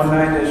ordinance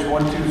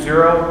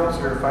 19-120,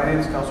 considered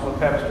finance. Councilman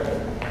Papstrad.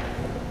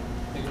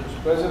 Thank you,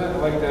 Mr. President.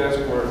 I'd like to ask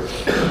for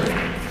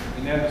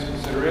unanimous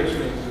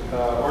consideration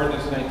of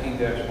ordinance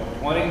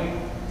 19-120.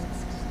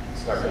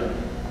 Second.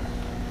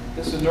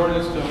 This is an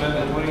ordinance to amend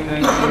the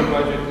 2019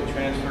 budget to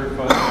transfer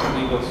funds for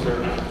legal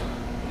services.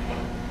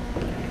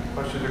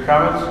 Questions or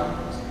comments?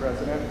 Mr.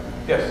 President.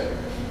 Yes.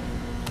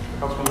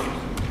 Councilman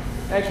Livingston.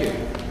 Thank you.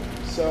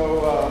 So,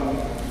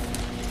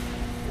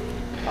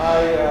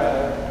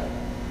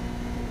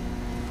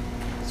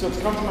 so it's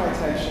come to my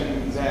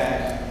attention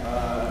that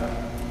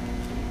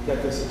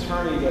that this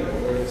attorney's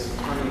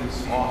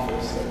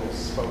office that was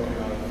spoken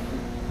of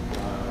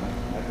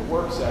at the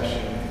work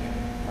session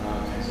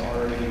has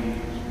already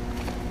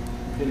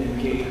been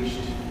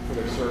engaged for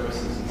their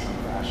services in some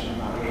fashion. I'm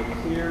not really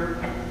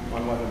clear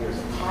on whether there's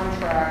a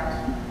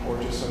contract or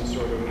just some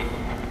sort of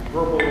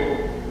verbal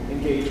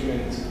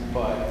engagement,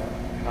 but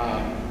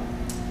I'm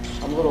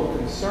a little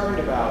concerned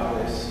about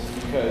this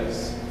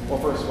because, well,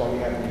 first of all, we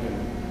haven't even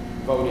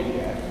voted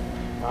yet.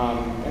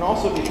 And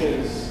also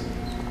because,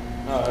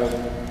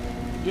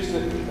 just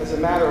as a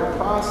matter of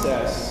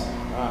process,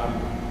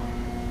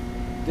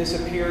 this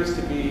appears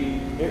to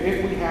be,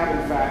 if we have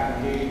in fact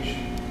engaged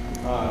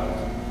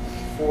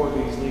for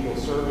these legal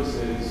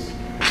services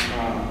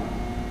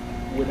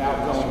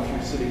without going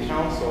through City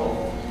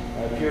Council,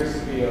 it appears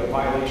to be a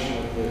violation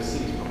of the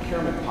city's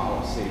procurement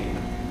policy.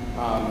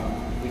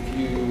 If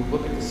you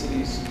look at the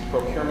city's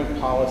procurement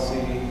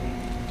policy,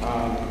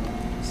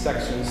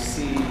 section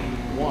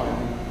C1,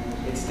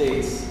 it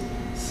states,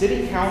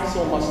 City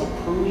Council must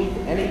approve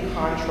any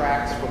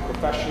contracts for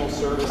professional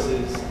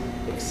services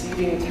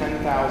exceeding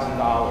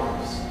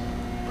 $10,000,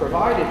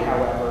 provided,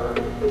 however,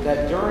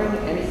 that during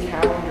any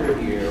calendar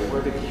year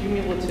where the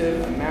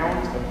cumulative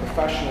amount of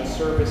professional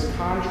service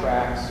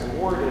contracts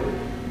awarded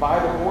by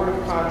the Board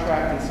of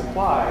Contract and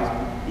Supplies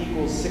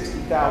equals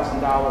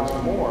 $60,000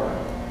 or more,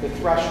 the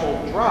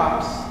threshold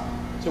drops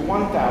to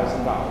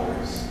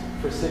 $1,000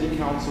 for City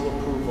Council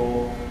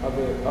approval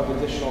of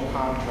additional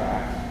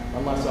contract,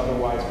 unless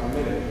otherwise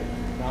permitted.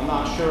 Now, I'm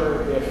not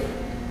sure if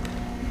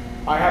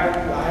I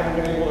haven't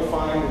been able to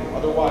find an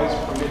otherwise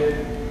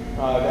permitted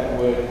that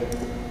would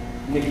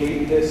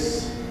negate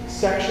this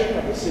section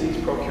of the city's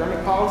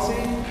procurement policy,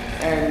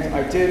 and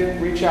I did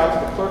reach out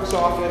to the clerk's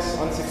office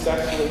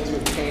unsuccessfully to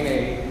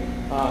obtain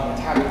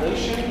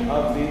tabulation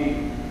of the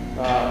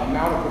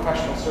amount of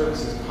professional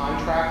services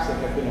contracts that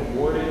have been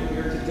awarded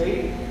year to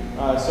date.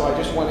 So I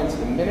just went into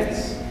the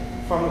minutes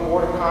from the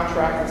Board of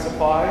Contract and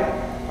Supply.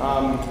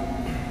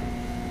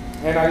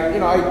 And I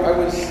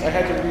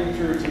had to read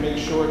through to make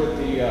sure that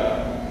the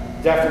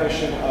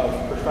definition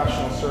of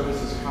professional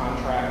services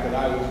contract that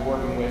I was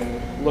working with,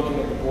 looking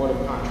at the Board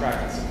of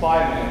Contract and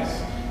Supply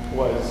minutes,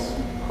 was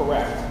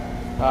correct.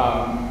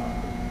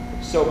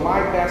 So my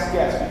best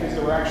guess, because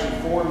there were actually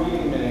 4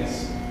 meeting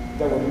minutes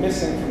that were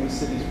missing from the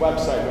city's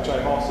website, which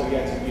I've also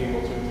yet to be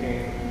able to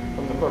obtain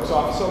from the clerk's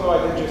office, although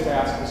I did just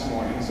ask this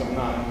morning, so I'm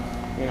not,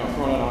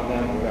 throwing it on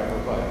them or whatever,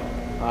 but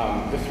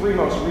the 3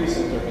 most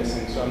recent are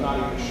missing, so I'm not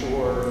even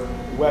sure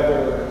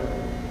whether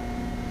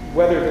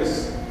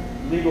this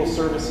legal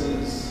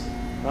services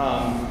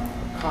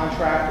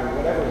contract or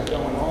whatever is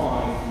going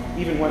on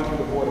even went through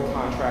the Board of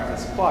Contract and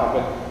Supply.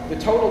 But the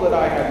total that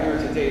I have year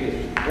to date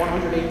is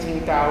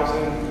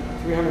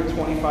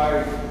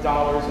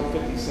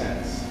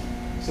 $118,325.50.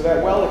 So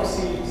that well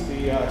exceeds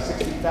the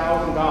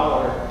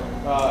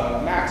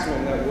 $60,000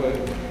 maximum that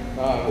would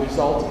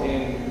result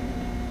in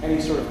any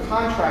sort of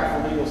contract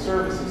for legal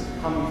services to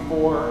come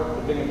before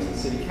the Binghamton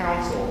City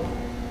Council.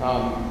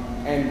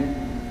 And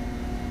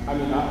I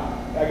mean,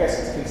 I guess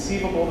it's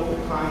conceivable that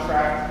the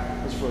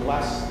contract was for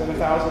less than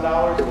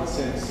 $1,000, but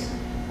since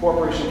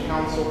Corporation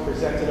Council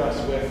presented us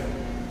with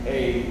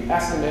an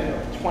estimate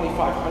of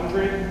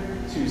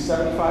 $2,500 to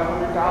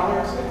 $7,500,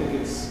 I think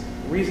it's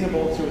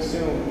reasonable to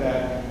assume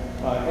that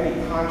any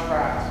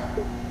contract,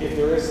 if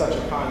there is such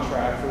a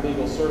contract for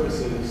legal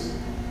services,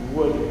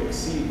 would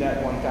exceed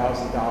that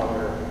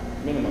 $1,000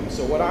 minimum.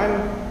 So what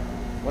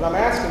I'm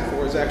asking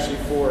for is actually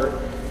for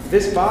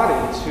this body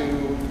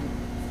to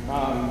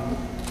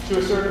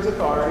assert its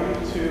authority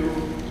to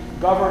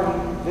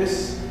govern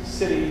this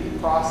city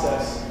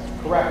process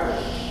correctly.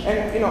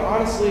 And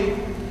honestly,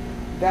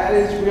 that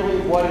is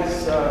really what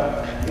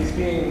is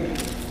being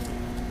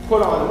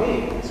put on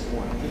me at this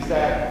point.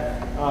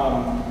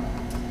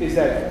 Is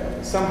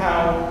that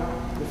somehow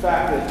the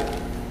fact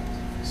that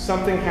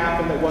something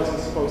happened that wasn't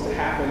supposed to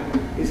happen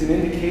is an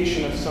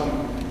indication of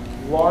some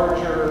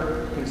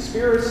larger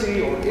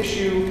conspiracy or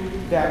issue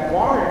that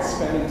warrants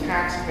spending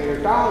taxpayer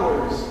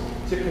dollars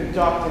to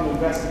conduct an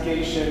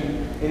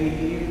investigation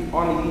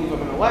on the eve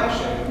of an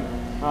election.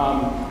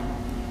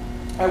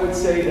 I would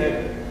say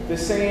that the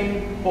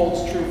same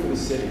holds true for the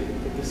city.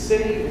 That the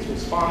city is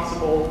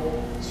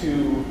responsible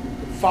to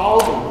follow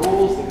the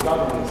rules that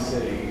govern the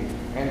city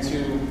and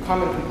to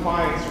come in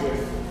compliance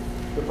with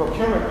the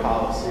procurement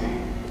policy,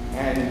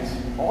 and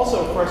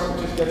also for us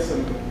to just get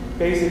some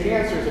basic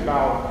answers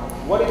about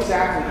what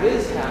exactly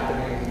is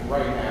happening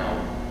right now,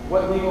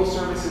 what legal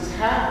services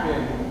have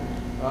been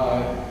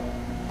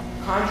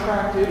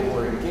contracted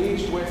or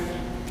engaged with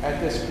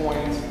at this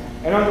point,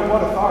 and under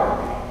what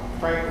authority,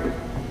 frankly.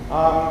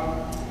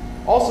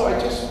 Also, I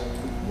just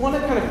want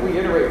to kind of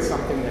reiterate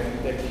something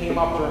that came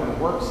up during the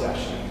work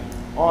session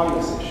on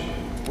this issue,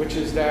 which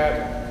is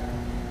that,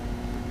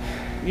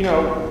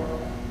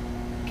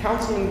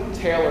 Councilman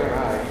Taylor and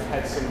I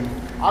had some,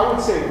 I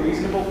would say,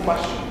 reasonable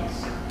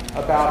questions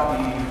about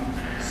the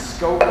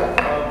scope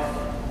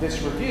of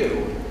this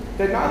review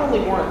that not only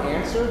weren't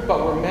answered,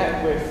 but were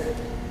met with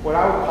what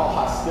I would call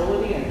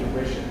hostility and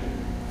derision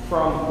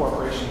from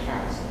Corporation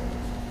Council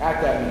at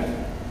that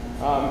meeting.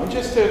 And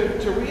just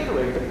to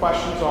reiterate, the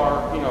questions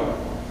are,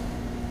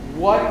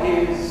 what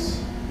is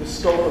the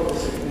scope of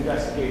this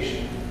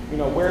investigation?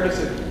 Where does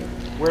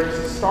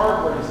it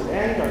start? Where does it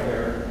end?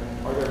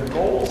 Are there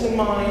goals in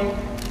mind?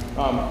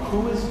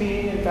 Who is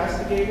being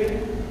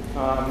investigated?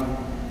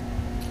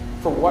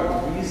 For what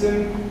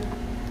reason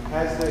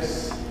has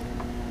this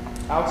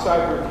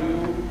outside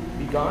review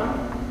begun?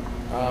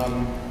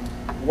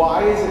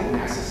 Why is it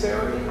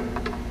necessary?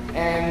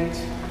 And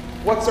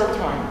what's our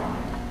timeline?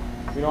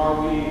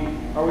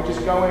 Are we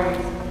just going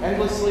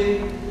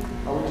endlessly?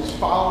 Are we just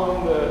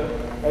following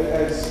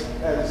as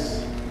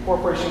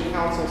Corporation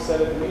Council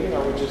said at the meeting,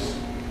 are we just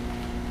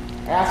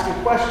asking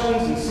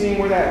questions and seeing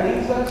where that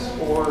leads us?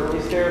 Or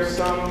is there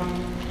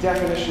some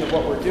definition of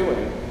what we're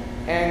doing?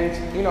 And,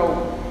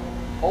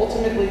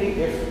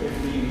 ultimately, if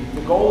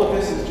the goal of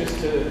this is just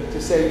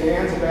to say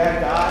Dan's a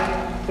bad guy,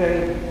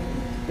 then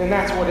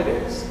that's what it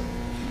is.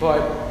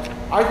 But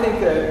I think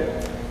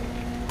that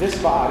this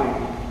body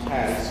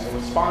has a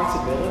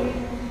responsibility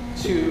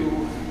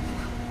to,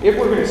 if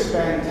we're going to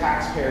spend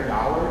taxpayer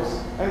dollars,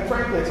 and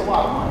frankly, it's a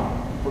lot of money.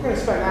 If we're going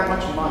to spend that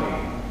much money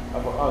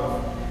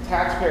of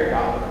taxpayer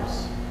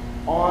dollars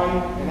on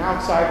an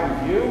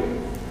outside review,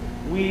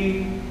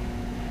 we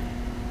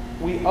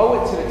owe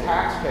it to the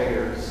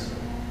taxpayers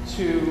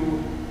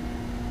to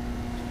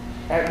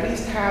at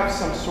least have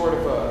some sort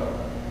of a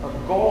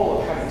goal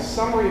of having a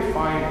summary of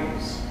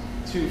findings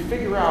to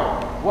figure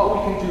out what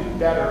we can do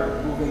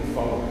better moving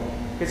forward.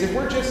 Because if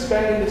we're just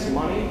spending this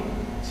money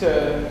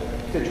to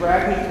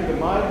drag me through the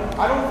mud,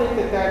 I don't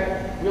think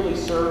that really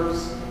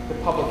serves the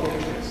public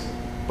interest.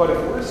 But if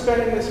we're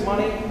spending this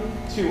money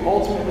to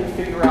ultimately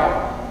figure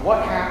out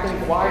what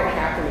happened, why it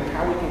happened, and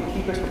how we can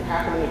keep it from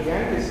happening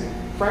again, because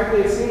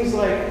frankly, it seems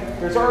like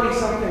there's already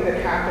something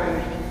that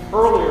happened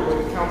earlier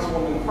with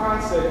Councilwoman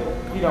Cron said,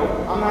 you know,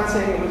 I'm not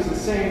saying it was the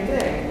same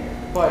thing,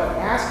 but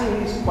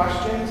asking these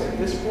questions at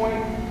this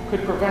point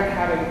could prevent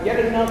having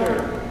yet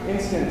another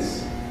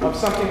instance of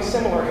something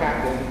similar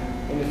happen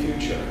in the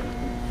future.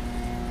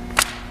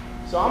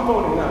 So I'm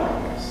voting no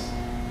on this.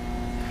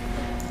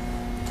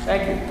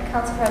 Thank you.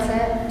 Council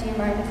President, do you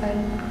mind if I?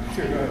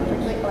 Sure, go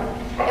ahead. Wait, what?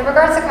 In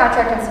regards to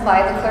contract and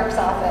supply, the clerk's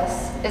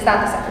office is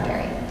not the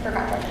secretary for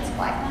contract and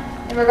supply.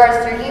 In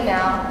regards to your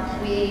email,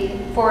 we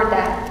forward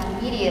that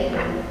immediately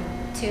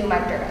to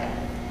Mike Durgay,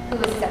 who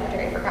is the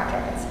secretary for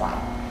contract and supply.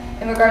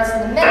 In regards to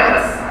the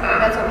minutes,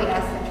 that's what we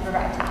asked them to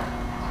provide to.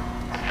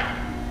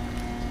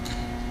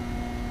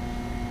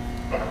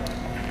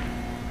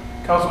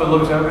 Councilman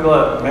Lewis, I'm going to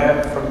let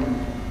Matt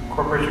from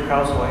Corporation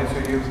Counsel answer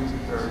you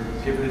or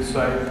give his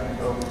side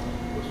of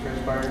what's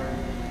transpired.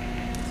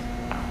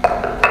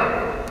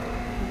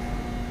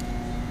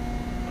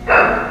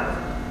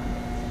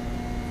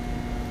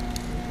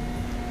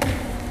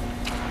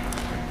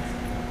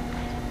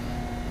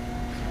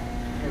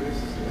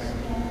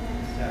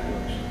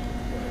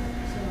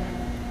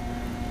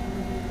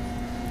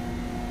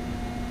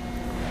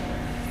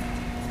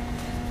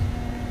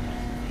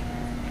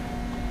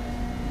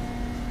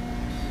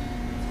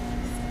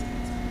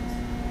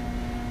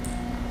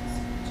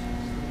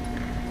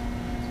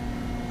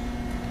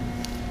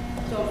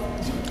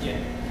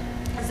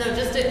 So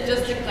just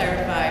to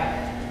clarify,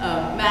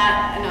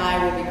 Matt and I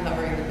will be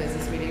covering the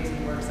business meetings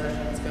and work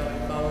sessions going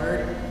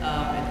forward,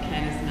 and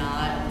Ken is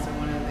not. And so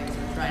one of the things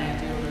we're trying to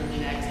do over the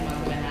next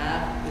month and a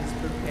half is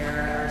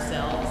prepare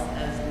ourselves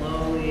as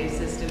lowly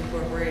assistant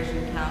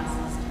corporation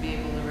counsels to be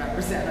able to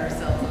represent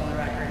ourselves on the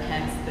record,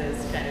 hence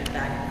this kind of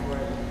back and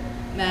forth.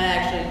 Matt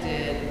actually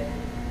did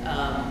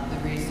the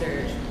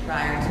research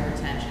prior to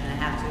retention. I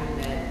have to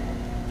admit,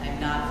 I'm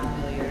not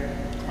familiar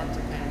to kind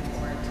of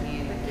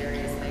quarantine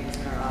various things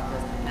in our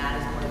office. Matt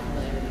is more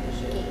familiar with the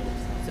issue,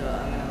 so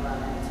I'm going to allow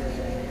him to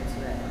answer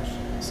that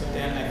question. So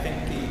Dan, I think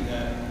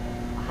the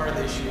part of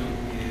the issue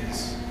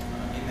is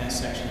in that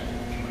section of the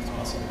procurement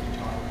policy that you're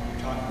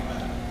talking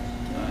about.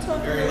 The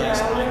very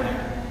last line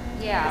there.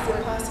 Yeah. Is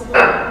it possible?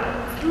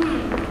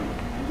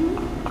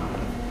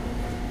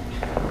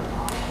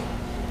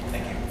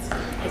 Thank you.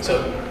 So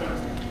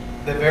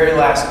the very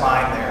last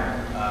line there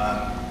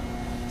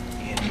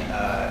in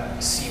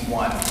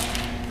C1,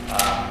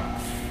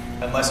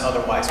 unless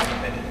otherwise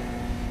permitted.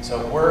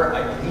 So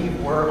I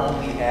believe we're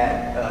only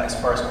at, as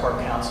far as corp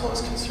counsel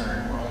is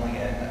concerned, we're only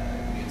at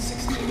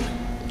 16.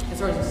 As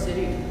far as the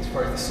city? As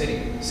far as the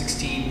city,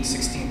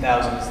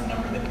 16,000 is the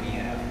number that we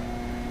have.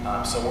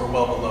 So we're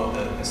well below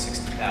the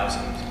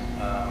 60,000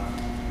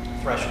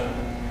 threshold.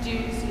 Do you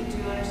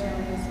understand what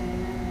he's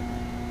saying there?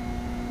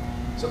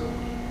 So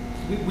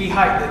we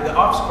hire, the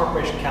Office of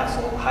Corporation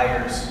Counsel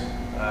hires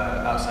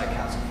outside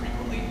counsel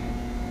frequently,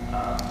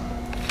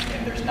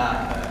 and there's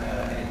not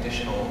an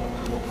additional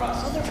approval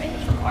process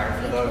that's required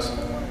for those.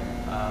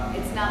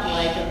 It's not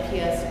like a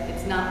PSA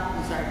is what I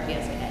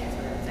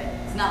would say.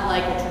 It's not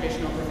like a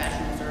traditional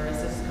professional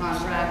services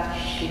contract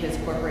because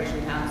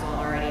Corporation Counsel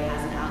already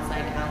has an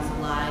outside counsel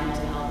line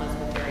to help us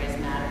with various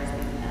matters,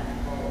 being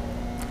ethical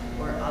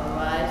or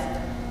otherwise.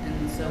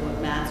 And so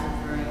what Matt's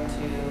referring to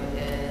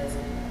is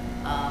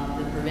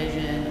the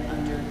provision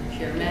under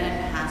procurement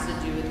has to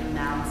do with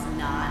amounts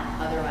not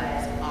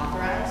otherwise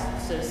authorized.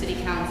 So City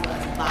Council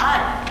as a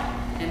body,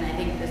 and I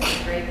think this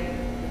is great to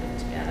put it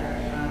together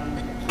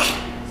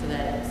so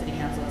that City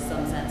Council has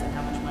some sense of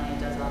how much money it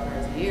does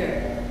authorize a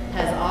year,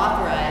 has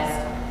authorized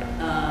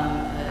a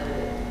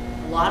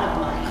lot of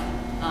money,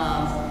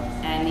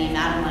 and the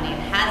amount of money it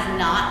has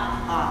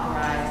not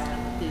authorized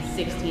is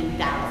 $16,000,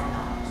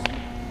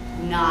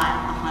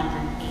 not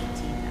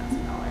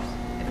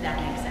 $118,000, if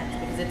that makes sense,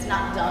 because it's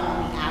not done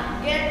on the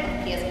aggregate of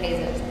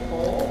PSKs as a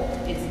whole.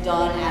 It's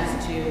done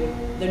as to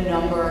the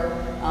number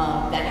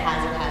that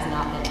has or has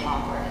not been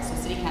authorized. So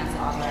City Council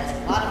authorizes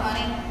a lot of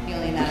money. The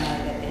only amount of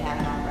money that they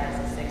haven't authorized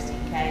is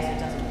 $16K, so it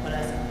doesn't put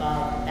us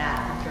above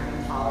that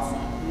procurement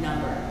policy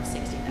number of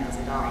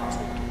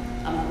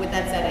 $60,000. With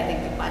that said, I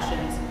think the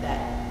questions that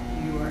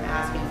you were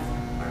asking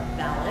are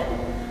valid,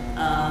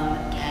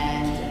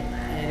 and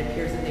it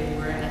appears that they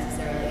weren't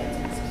necessarily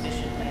answered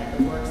sufficiently at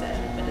the work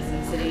session. But is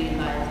the city in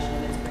violation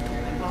of its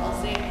procurement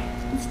policy?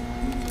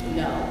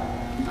 No.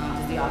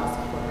 Does the Office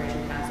of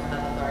Corporation Counsel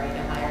have authority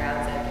to hire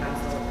outside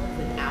counsel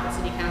without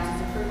City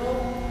Council's approval?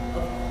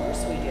 Of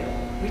course we do.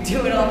 We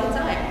do it all the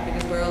time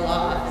because we're a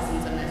law office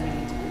and sometimes we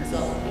need to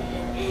consult with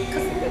people. I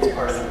think that's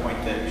part of the point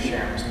that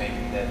Sharon was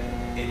making, that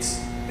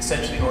it's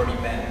essentially already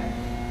been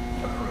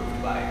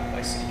approved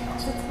by City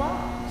Council. It's law.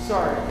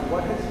 Sorry,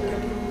 what has been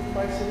approved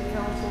by City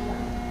Council?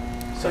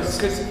 So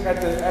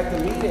Because at the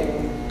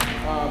meeting,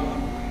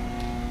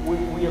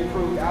 we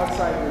approved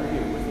outside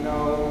review with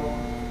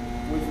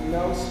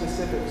no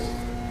specifics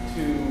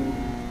to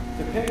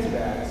pin to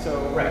that.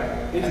 So right.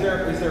 Is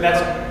there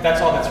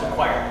that's all that's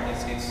required.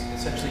 It's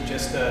essentially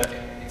just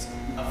it's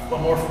a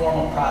more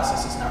formal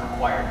process. It's not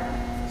required.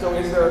 So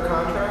is there a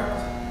contract?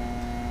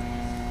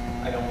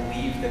 I don't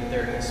believe that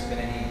there has been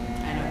any.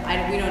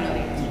 We don't know the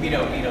answer. We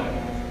don't.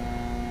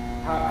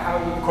 How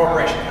do you?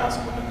 Corporation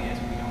Council would know the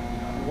answer. We don't.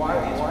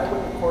 Why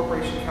would the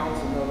Corporation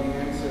Council know the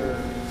answer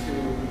to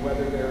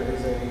whether there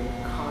is a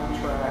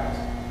contract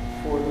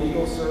for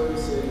legal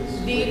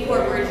services? The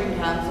Corporation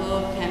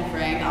Council, Ken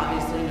Frank,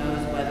 obviously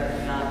knows whether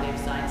or not they've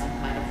signed some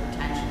kind of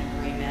retention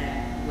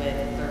agreement with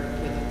a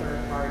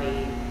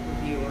third-party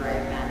reviewer. I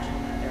imagine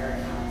that they're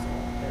a counsel,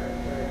 they're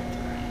an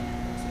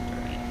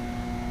attorney,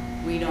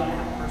 We don't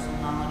have personal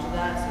knowledge of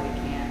that, so we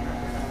can't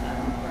represent that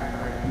on the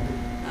record.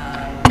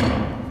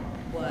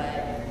 What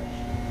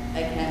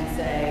I can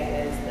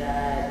say is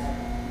that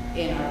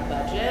in our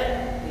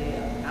budget, the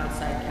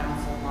outside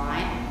counsel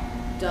line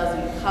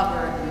doesn't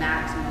cover the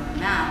maximum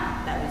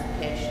amount that was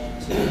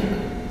pitched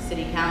to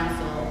City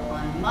Council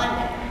on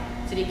Monday.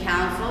 City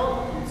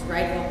Council, in its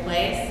rightful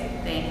place,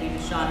 thank you to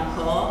Sean and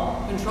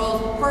Cole,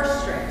 controls the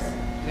purse strings.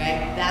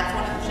 Okay, that's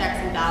one of the checks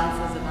and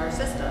balances of our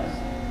system.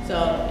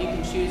 So you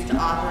can choose to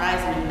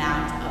authorize an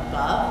amount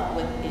above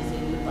what is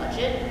in the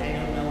budget. I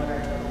don't know what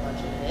our total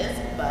budget is,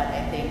 but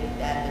I think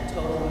that the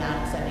total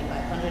amount of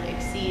 $7,500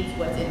 exceeds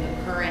what's in the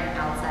current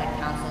outside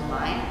counsel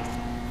line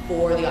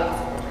for the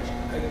Office of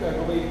Corporation. I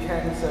believe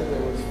Ken said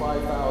there was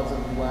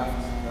 5,000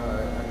 left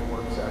at the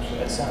work session.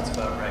 That sounds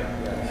about right.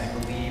 Yes. And I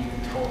believe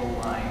the total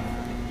line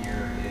for the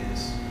year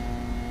is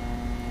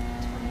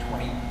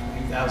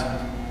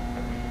 20,000.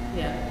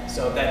 Yeah.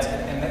 So that's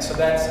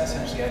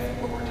essentially, I think,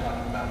 what we're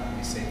talking about when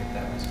we say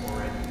that was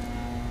already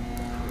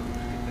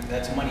approved.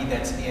 That's money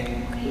that's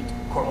in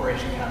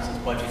Corporation Council's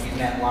budget in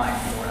that line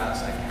for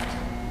outside counsel.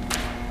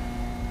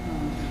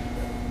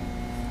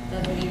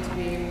 Doesn't need to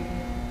be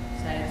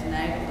decided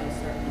tonight, although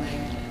certainly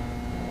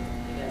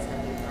you guys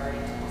have the authority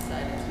to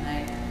decide it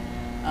tonight.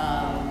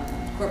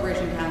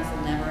 Corporation Council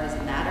never, as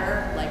a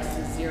matter, likes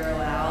to zero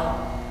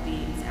out the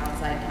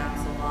outside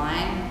counsel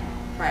line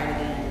prior to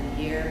the end of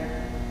the year.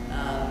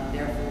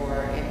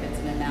 Therefore, if it's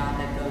an amount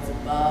that goes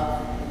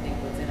above, I think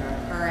what's in our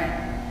current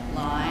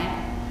line,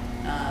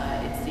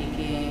 it's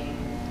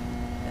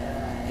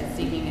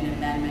seeking an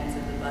amendment to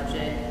the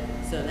budget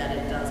so that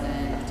it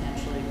doesn't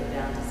potentially go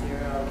down to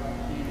zero.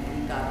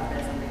 God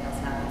forbid something else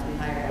happens. We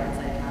hire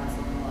outside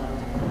counsel in a lot of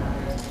different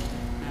matters,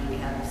 and we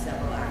have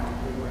several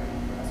actively working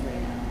for us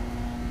right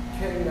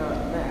now.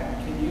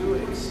 Matt, can you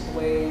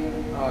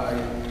explain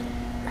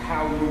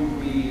how you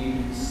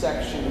read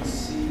section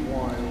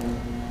C1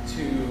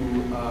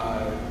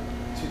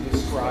 to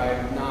describe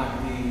not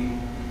the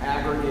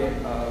aggregate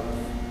of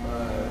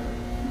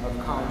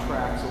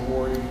contracts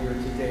awarded year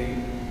to date,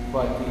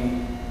 but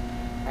the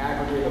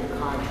aggregate of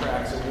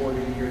contracts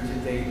awarded year to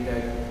date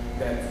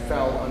that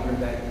fell under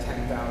that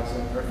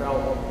 10,000 or fell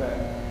up that?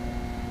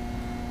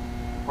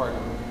 Pardon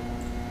me.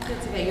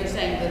 It's okay. You're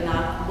saying that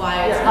not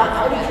why it's yeah, not.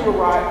 How did you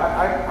arrive?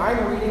 I'm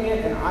reading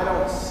it and I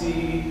don't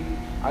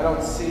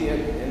see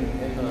it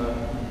in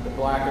the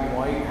black and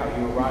white how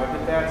you arrived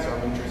at that. So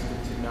I'm interested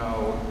to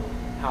know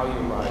how you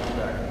arrived at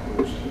that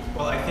conclusion.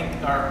 Well, I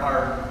think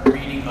our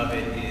reading of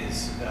it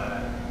is,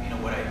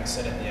 what I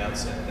said at the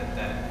outset,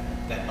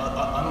 that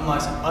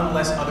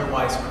unless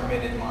otherwise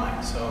permitted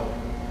line. So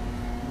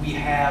we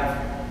have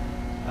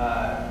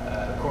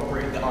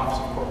the Office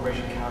of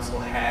Corporation Counsel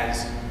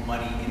has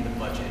money in the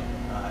budget,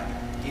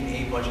 in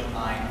a budget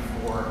line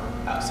for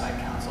outside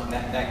counsel, and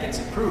that gets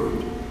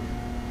approved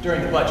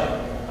during the budget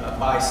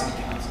by City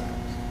Council.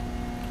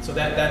 So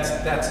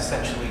that's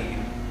essentially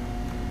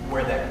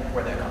where that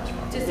comes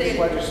from. This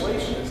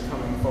legislation is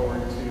coming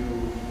forward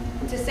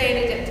to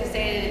say it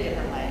a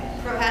different way.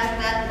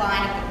 That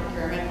line of the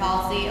procurement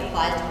policy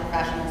applies to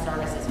professional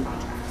services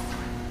contracts.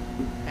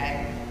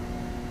 Okay.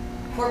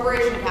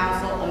 Corporation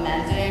Council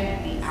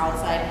amending the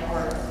outside,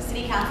 or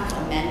City Council's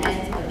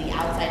amendment of the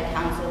outside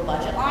counsel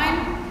budget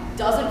line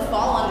doesn't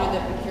fall under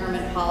the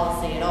procurement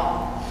policy at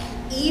all.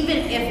 Even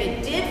if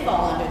it did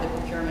fall under the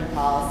procurement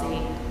policy,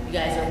 you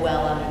guys are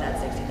well under that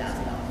 $60,000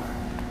 mark.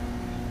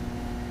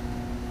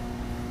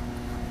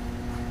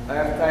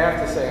 I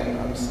have to say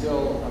I'm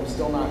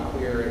still not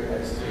clear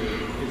as to,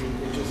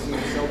 it just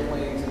seems so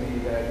plain to me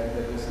that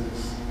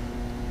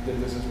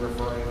this is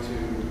referring to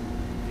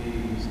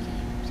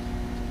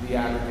the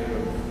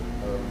aggregate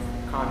of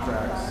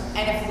contracts.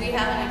 And if we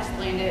haven't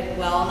explained it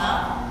well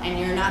enough and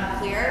you're not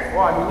clear,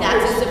 well, I mean,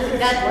 that's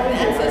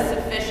a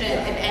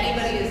sufficient, if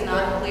anybody is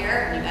not clear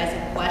and you guys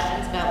have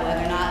questions about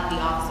whether or not the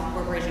Office of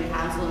Corporation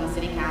Counsel and the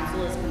City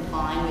Council is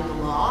complying with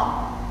the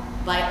law,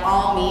 by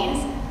all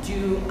means,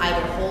 do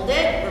either hold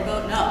it or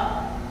vote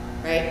no,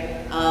 right?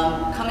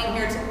 Coming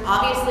here to,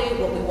 obviously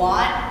what we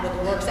want, what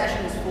the work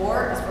session is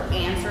for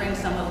answering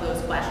some of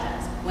those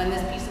questions. When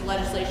this piece of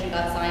legislation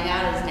got signed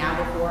out, it is now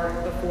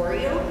before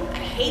you. I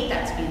hate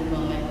that to be the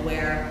moment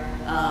where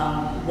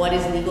what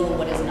is legal and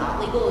what is not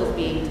legal is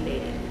being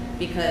debated,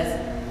 because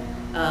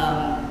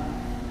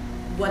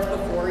what's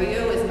before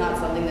you is not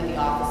something that the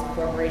Office of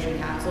Corporation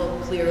Counsel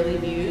clearly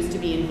views to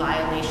be in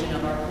violation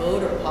of our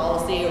code or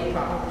policy or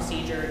proper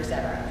procedure,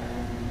 etc.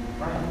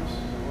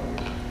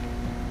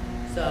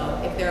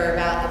 So if there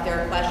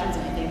are questions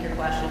and you think your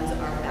questions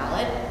are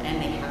valid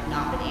and they have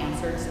not been answered,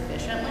 answered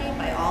sufficiently,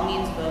 by all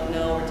means vote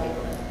no or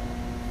table it.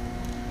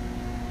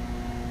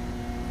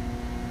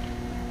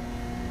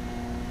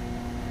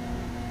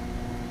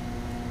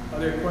 Are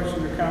there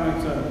questions or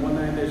comments on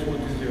 19-120?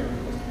 Mr.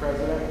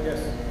 President?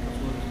 Yes.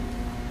 Councilman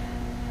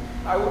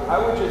Lewis. I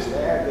would just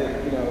add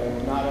that, you know,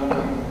 not only,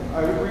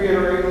 I would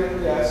reiterate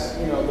that, yes,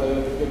 you know,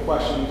 the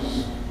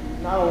questions,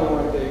 not only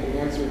weren't they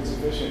answered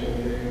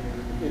sufficiently,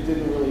 it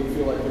didn't really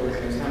feel like there was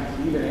an attempt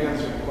to even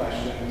answer the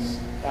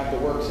questions at the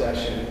work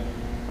session.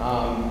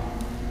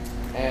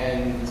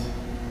 And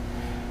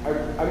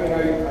I mean,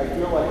 I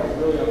feel like it's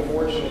really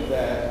unfortunate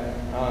that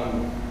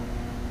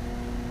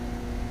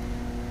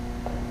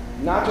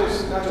not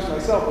just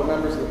myself, but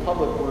members of the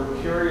public were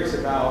curious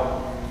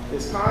about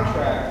this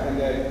contract, and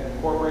that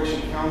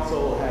Corporation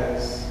Counsel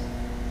has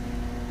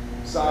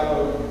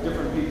siloed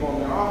different people in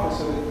their office,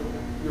 so that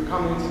you're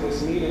coming to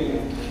this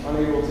meeting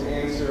unable to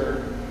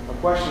answer a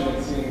question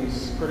that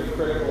seems pretty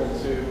critical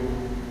to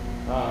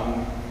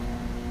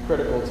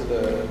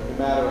the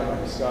matter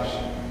under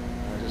discussion. I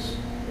just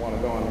want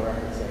to go on the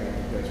record saying I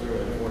think that's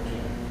really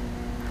unfortunate.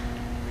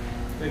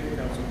 Thank you,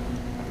 Council.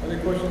 Other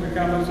questions or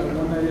comments on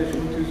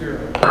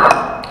 19-120?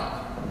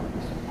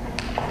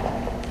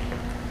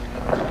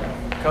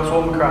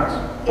 Councilwoman Kranz.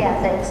 Yeah,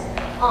 thanks.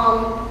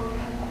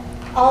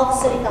 All the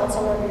city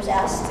council members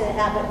asked to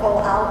have it go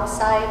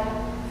outside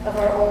of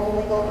our own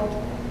legal,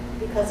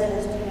 because it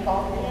is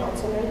involving the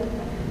councilman,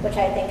 which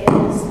I think it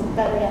is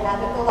better to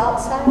have it go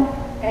outside.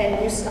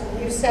 And you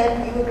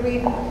said you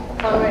agreed,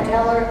 Conrad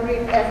Taylor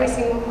agreed, every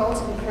single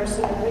council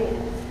person agreed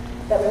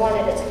that we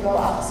wanted it to go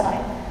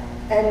outside.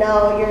 And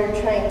now you're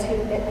trying to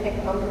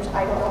nitpick numbers.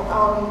 I don't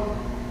know.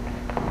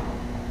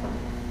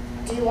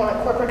 Do you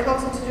want corporate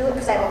counsel to do it?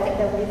 Because I don't think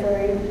that would be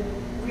very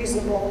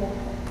reasonable.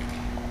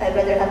 I'd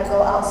rather have it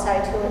go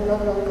outside to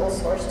another legal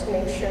source to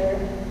make sure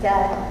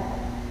that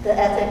the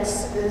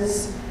ethics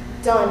is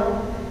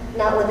done,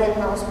 not within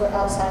house, but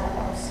outside the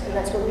house. And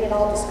that's what we had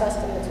all discussed,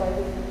 and that's why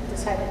we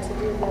decided to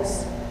do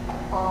this.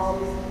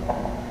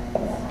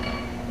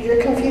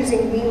 You're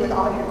confusing me with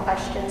all your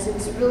questions.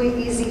 It's really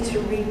easy to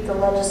read the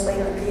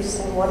legislative piece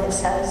and what it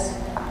says.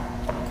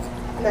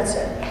 And that's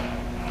it.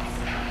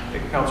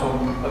 Thank you, Council.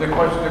 Other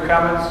questions or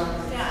comments?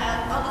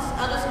 Yeah, I'll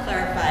just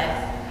clarify.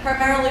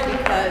 Primarily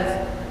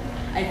because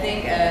I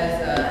think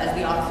as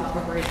the Office of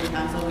Corporation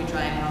Counsel, we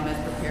try and come as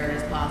prepared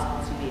as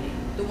possible to meeting.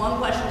 The one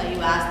question that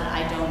you asked that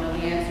I don't know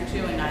the answer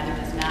to, and neither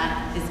does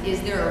Matt, is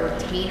there a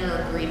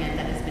retainer agreement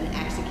that has been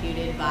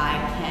executed by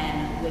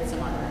Ken with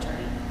some other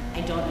attorney?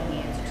 I don't know the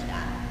answer to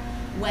that.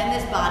 When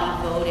this body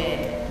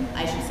voted,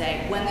 I should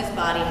say, when this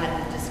body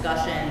had the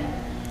discussion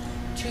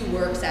 2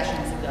 work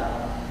sessions ago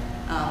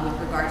with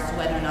regards to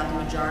whether or not the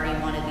majority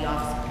wanted the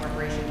Office of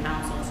Corporation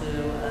Counsel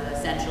to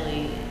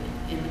essentially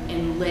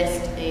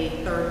enlist a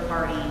third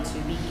party to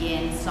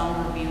begin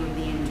some review of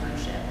the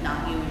internship,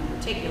 not you in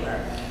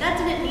particular, that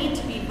didn't need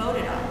to be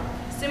voted on.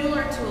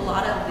 Similar to a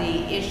lot of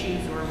the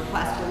issues or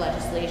requests for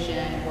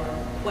legislation or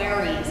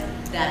queries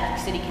that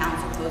City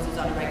Council poses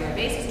on a regular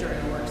basis during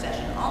a work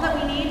session. All that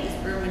we need is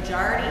for a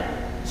majority,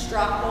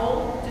 straw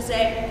poll, to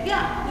say,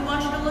 yeah, we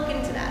want you to look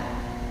into that.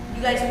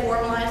 You guys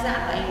formalize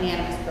that by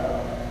unanimous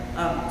vote.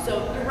 So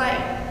you're right,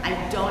 I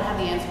don't have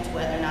the answer to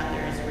whether or not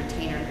there is a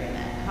retainer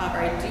agreement. However,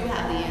 I do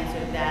have the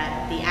answer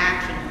that the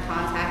action of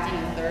contacting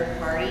a third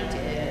party to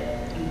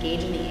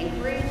engage in the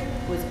inquiry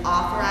was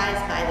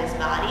authorized by this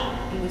body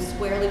and was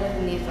squarely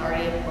within the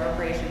authority of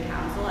Corporation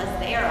Counsel, as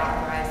they are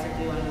authorized to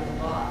do under the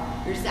law.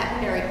 Your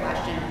secondary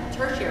question, or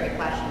tertiary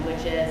question,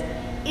 which is,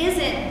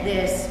 isn't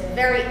this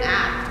very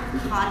act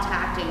of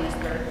contacting this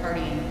third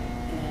party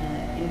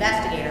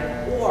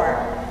investigator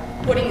or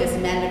putting this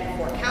amendment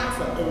before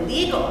council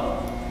illegal?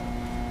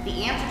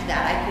 The answer to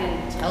that, I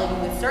can tell you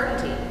with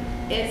certainty,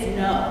 is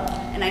no.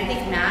 And I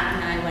think Matt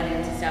and I went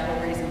into several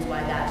reasons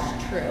why that's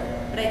true.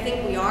 But I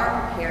think we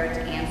are prepared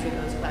to answer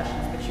those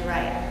questions. But you're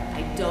right,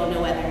 I don't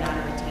know whether or not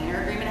a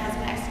retainer agreement has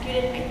been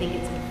executed. I think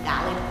it's a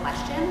valid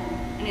question,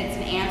 and it's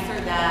an answer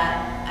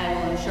that I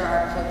will ensure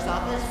our clerk's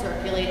office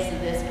circulates to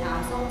this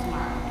council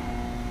tomorrow.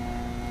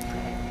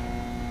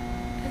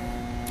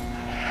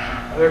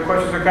 Other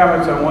questions or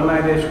comments on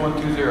 19-120? Just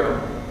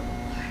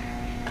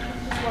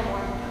one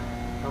more.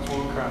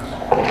 Councilwoman Kranz.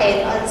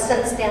 Okay,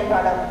 since Dan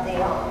brought up the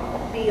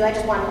BU, I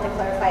just wanted to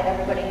clarify to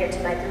everybody here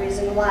tonight, the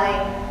reason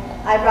why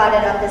I brought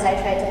it up is I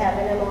tried to have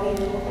an MOU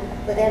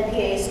with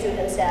NPA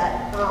students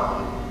at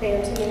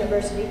Binghamton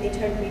University. They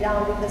turned me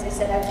down because they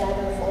said I'm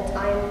neither a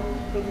full-time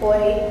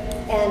employee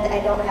and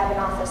I don't have an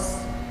office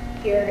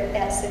here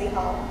at City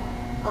Hall.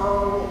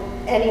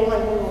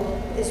 Anyone who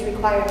is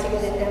required to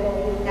get an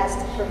MOU has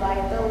to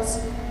provide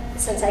those.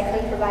 Since I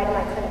couldn't provide them,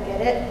 I couldn't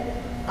get it.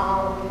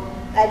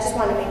 I just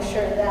want to make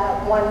sure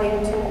that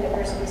Binghamton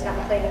University is not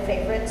playing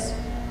favorites,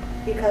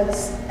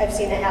 because I've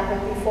seen it happen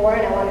before,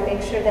 and I want to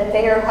make sure that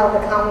they are held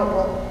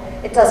accountable.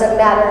 It doesn't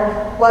matter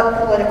what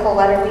political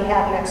letter we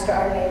have next to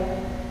our name.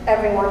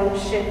 Everyone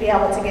should be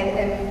able to get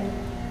in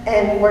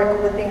and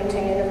work with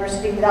Binghamton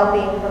University without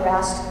being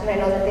harassed. And I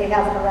know that they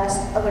have harassed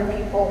other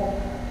people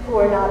who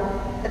are not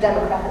a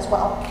Democrat as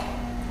well.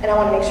 And I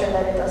want to make sure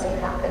that it doesn't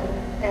happen.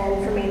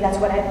 And for me, that's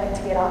what I'd like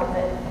to get out of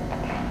it.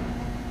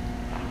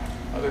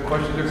 Other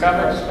questions or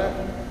comments?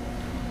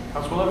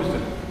 Councilman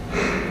Livingston.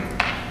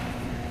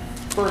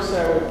 First,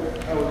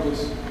 I would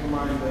just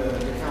remind the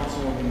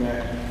councilwoman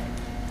that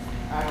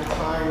at the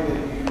time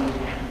that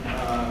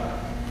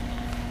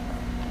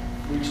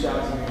you reached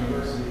out to the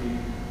university,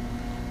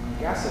 I'm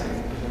guessing,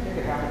 because I think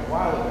it happened a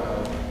while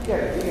ago, you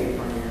had a D in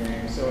front of your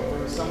name, so if there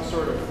was some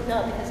sort of...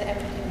 No, because of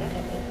everything they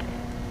did me.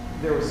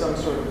 There was some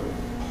sort of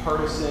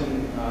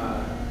partisan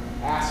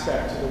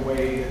aspect to the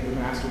way that the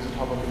Masters of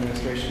Public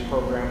Administration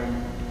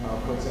program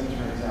puts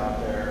interns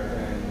out there,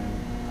 then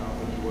I don't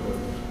think you would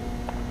have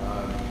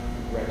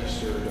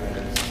registered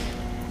as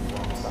the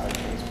wrong side of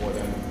things for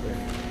them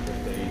if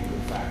they,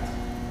 in fact,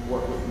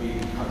 work with me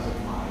because of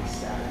my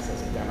status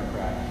as a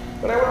Democrat.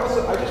 But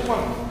I just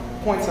want to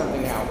point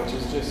something out, which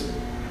is just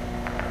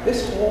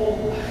this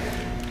whole,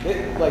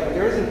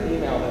 there is an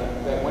email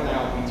that went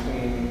out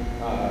between,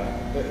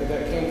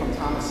 that came from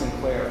Thomas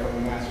Sinclair from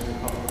the Masters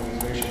of Public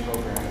Administration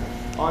program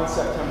on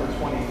September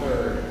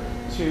 23rd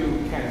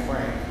to Ken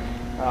Frank,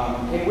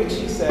 in which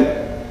he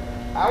said,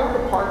 our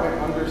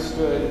department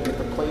understood that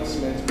the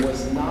placement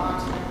was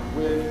not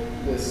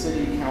with the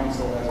city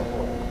council as a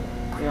whole.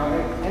 You know,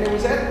 and it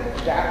was at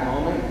that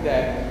moment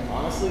that,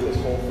 honestly, this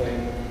whole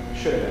thing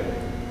should have ended.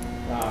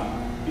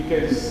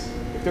 Because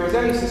if there was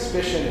any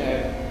suspicion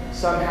that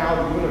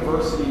somehow the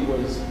university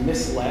was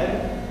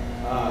misled,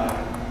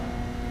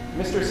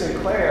 Mr.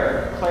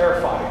 Sinclair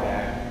clarified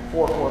that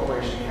for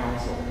Corporation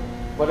Council.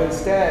 But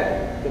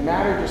instead, the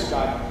matter just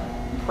got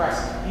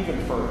pressed even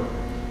further.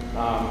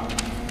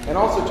 And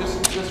also,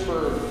 just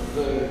for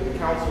the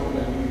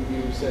councilwoman,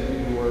 you said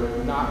you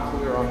were not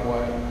clear on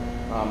what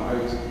I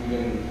was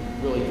even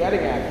really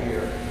getting at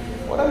here.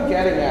 What I'm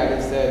getting at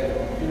is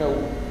that, you know,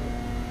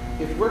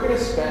 if we're going to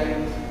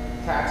spend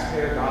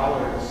taxpayer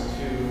dollars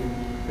to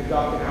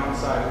conduct an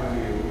outside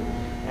review,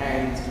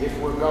 and if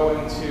we're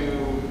going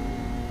to,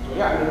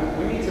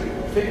 we need to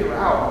figure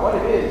out what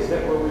it is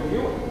that we're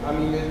reviewing. I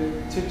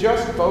mean, to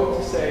just vote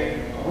to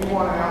say we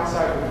want an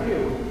outside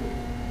review,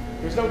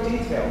 there's no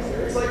details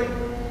there. It's like,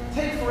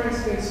 take for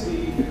instance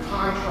the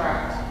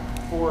contract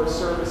for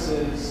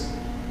services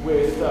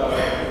with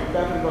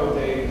Bevan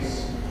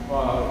Boday's,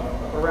 or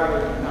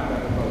rather, not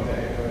Bevan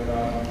Boday, but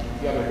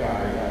the other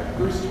guy,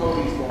 Bruce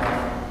Toby's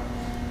lawyer.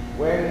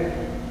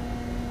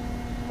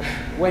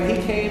 When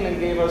he came and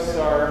gave us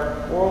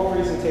our oral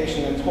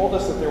presentation and told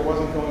us that there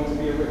wasn't going to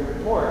be a written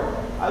report,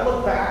 I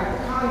looked back at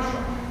the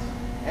contract,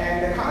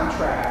 and the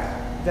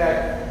contract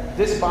that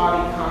this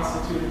body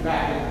constituted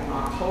back in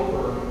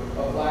October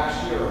of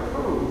last year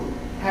approved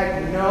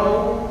had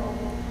no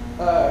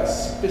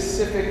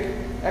specific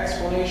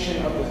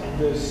explanation of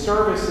the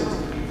services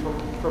to be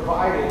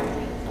provided,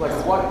 like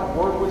what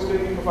work was going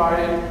to be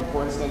provided,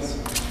 for instance,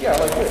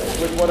 like this,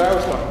 with what I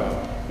was talking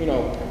about. You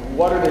know,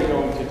 what are they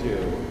going to do?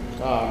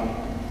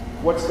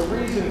 What's the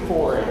reason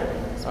for it?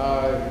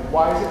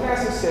 Why is it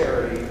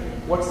necessary?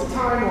 What's the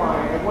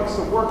timeline? And what's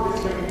the work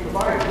that's going to be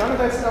provided? None of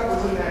that stuff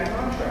was in that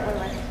contract.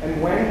 And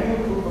when you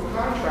approve a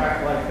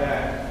contract like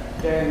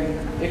that, then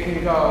it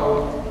can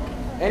go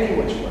any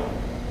which way.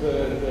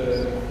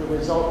 The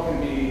result can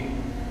be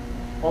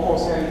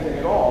almost anything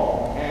at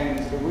all. And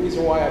the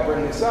reason why I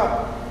bring this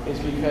up is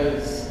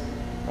because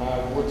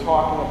we're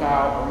talking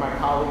about, or my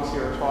colleagues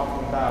here are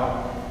talking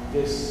about,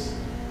 this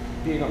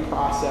being a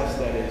process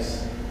that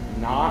is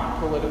not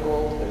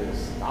political, that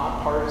is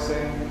not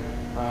partisan.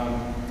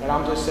 And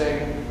I'm just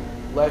saying,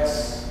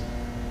 let's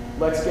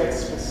get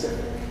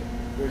specific.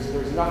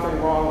 There's nothing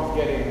wrong with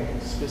getting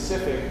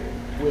specific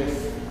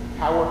with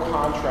how we're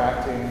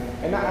contracting.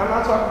 And I'm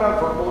not talking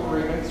about verbal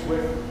agreements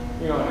with,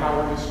 you know, how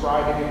we're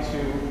describing it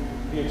to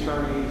the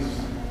attorneys,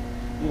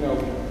 you know,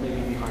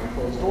 maybe behind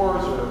closed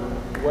doors or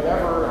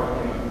whatever,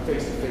 in a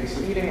face-to-face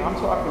meeting. I'm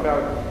talking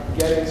about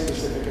getting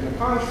specific in the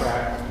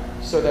contract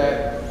so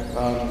that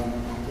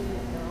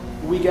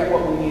we get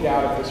what we need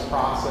out of this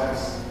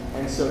process,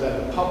 and so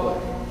that the public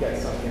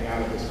gets something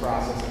out of this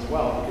process as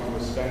well, because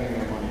we're spending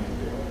their money to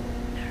do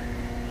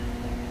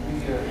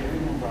it. We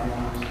move on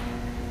now.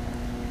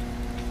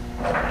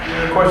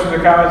 Any questions or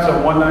comments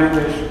on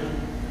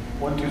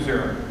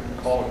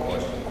 19-120? Call the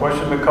question.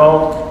 Question been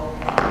called?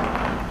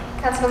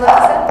 Councilman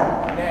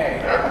Livingston? Nay.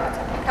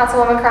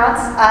 Councilwoman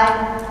Krantz? Aye.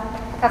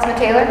 Councilman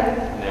Taylor?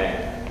 Nay.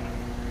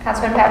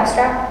 Councilman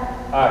Papistrap?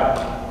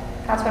 Aye.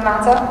 Councilman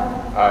Monzo?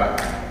 Aye.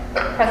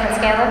 President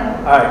Scanlon?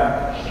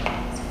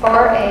 Aye. It's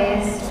 4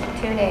 ayes,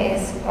 2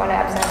 nays, 1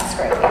 absent,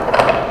 strike.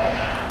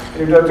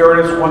 Introductory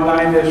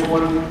ordinance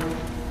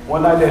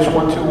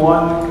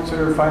 19-121,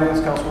 consider finance,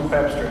 Councilman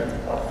Papistrap.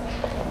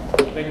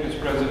 Thank you, Mr.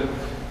 President.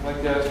 I'd like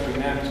to ask for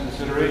unanimous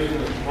consideration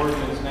of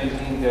ordinance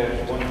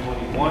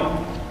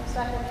 19-121.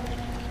 Second.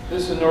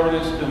 This is an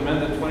ordinance to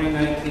amend the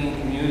 2019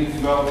 Community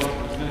Development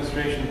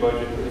Administration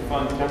budget to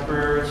fund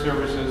temporary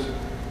services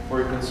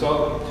for a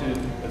consultant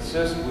to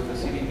assist with the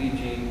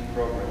CDBG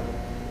program.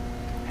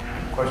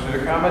 Questions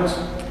or comments?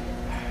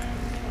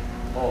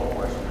 Call the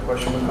question.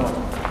 Question been called.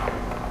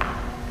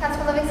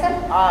 Councilman Livingston?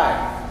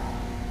 Aye.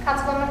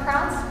 Councilwoman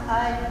Kranz?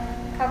 Aye.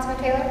 Councilman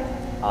Taylor?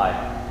 Aye.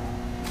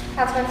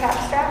 Councilman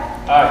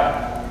Papastrap?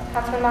 Aye.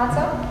 Councilman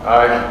Mazza?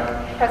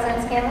 Aye.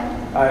 President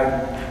Scanlon?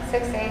 Aye.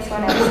 6 ayes,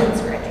 1 absent,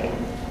 Scrooge.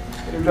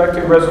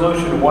 Introductory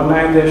resolution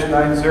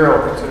 19-90,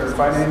 consider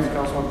finance,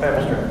 Councilman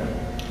Papastrap.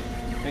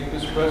 Thank you,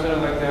 Mr. President.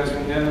 I'd like to ask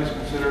unanimous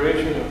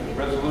consideration of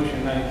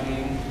Resolution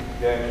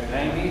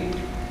 19-90.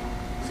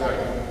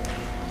 Second.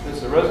 This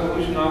is a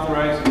resolution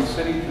authorizing the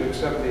city to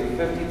accept a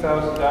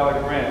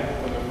 $50,000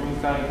 grant from the Broome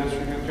County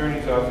District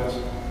Attorney's Office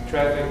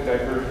Traffic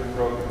Diversion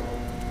Program.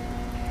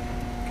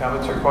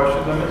 Comments or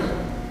questions on this?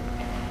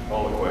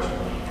 Call the question.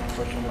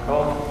 Question on the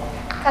call?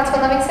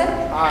 Councilman Livingston?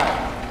 Aye.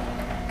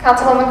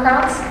 Councilwoman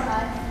Kranz?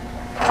 Aye.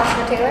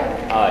 Councilman Taylor?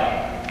 Aye.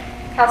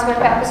 Councilman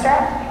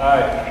Papastrap?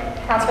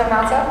 Aye. Councilman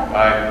Mazza?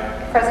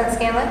 Aye. President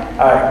Scanlon?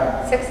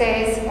 Aye. 6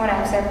 ayes, 1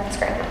 absent, it's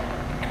granted.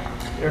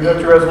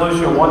 Introductory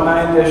resolution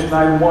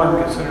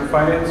 19-91, consider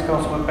finance,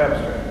 Councilman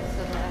Papastrap.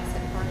 So that I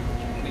said part of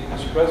Thank you,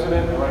 Mr.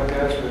 President. I'd like to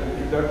ask for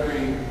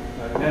introductory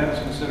unanimous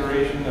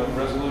consideration of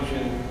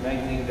Resolution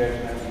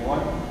 19-91.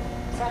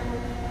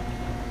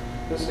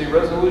 This is a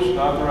resolution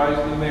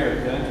authorizing the mayor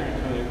to enter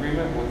into an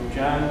agreement with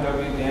John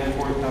W.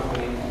 Danforth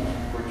Company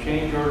for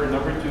change order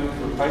number 2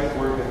 for pipe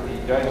work at the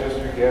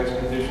digester gas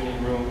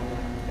conditioning room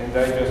and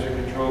digester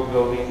control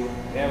building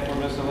and for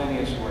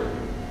miscellaneous work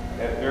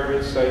at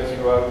various sites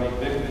throughout the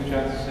Binghamton,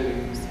 Johnson City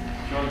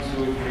joint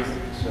sewage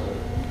treatment facility.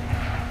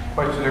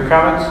 Questions or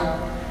comments?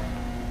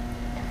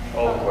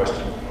 Call the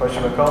question.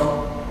 Question on the call?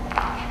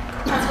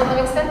 Councilman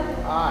Livingston?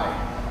 Aye.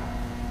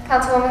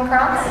 Councilwoman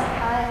Kranz?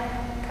 Aye.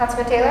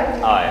 Councilman Taylor?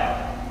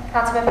 Aye.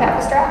 Councilman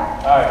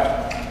Papastrap?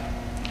 Aye.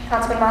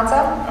 Councilman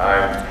Mazza?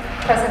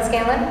 Aye. President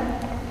Scanlon?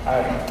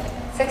 Aye.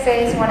 6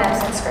 ayes, 1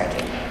 absent,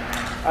 Scrooge.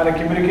 On the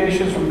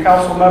communications from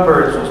council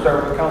members, we'll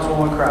start with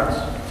Councilwoman Kranz.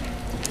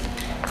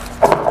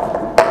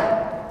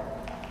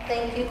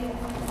 Thank you.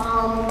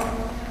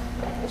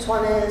 Just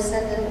want to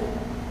send a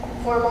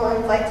formal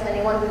invite to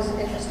anyone who's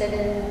interested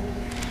in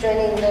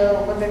joining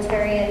the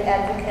Libertarian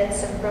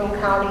Advocates of Broome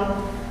County.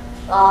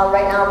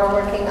 Right now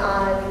we're working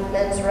on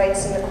men's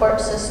rights in the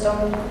court system.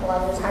 A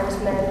lot of the times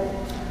men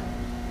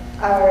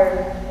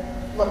are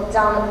looked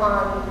down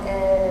upon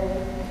and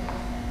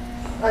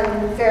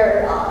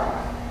unfair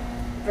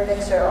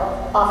verdicts are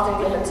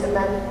often given to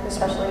men,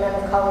 especially men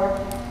of color.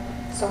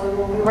 So we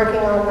will be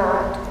working on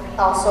that.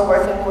 Also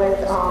working with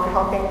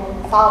helping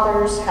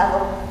fathers have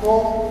a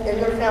role in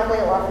their family.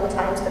 A lot of the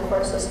times the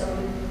court system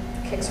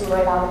kicks them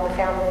right out of the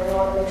family. We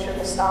want to make sure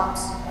this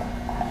stops.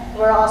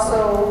 We're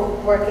also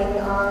working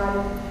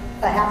on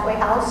a halfway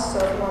house, so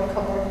if you want to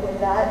come work with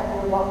that,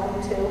 you're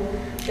welcome to.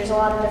 There's a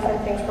lot of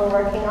different things we're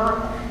working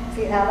on. If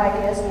you have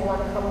ideas and you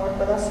want to come work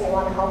with us and you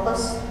want to help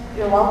us,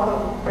 you're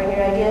welcome. Bring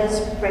your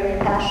ideas, bring your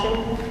passion,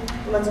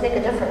 and let's make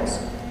a difference.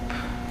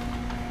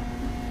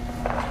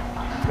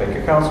 Thank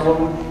you,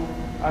 Councilwoman.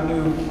 On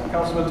to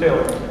Councilman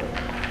Taylor.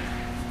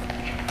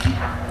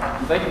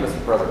 Thank you,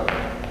 Mr. President.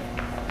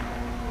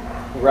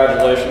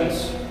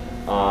 Congratulations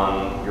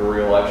on your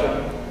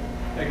re-election.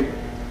 Thank you.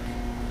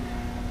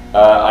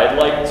 I'd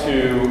like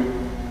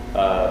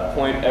to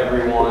point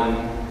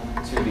everyone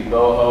to the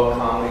Boho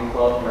Comedy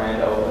Club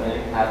grand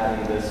opening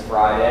happening this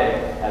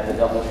Friday at the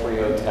Doubletree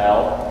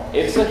Hotel.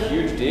 It's a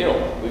huge deal.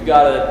 We've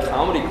got a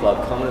comedy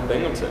club coming to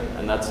Binghamton,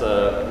 and that's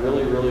a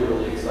really, really,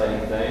 really exciting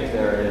thing.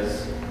 There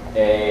is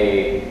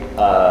a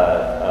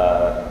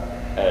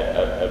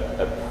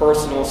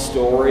personal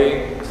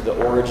story to the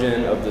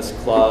origin of this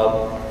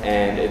club,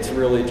 and it's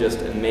really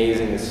just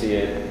amazing to see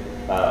it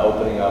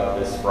opening up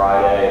this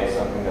Friday. It's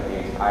something that the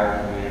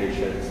entire community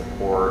should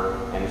support,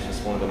 and it's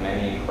just one of the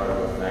many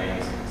incredible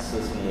things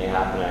consistently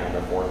happening in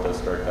the 4th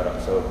District that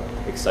I'm so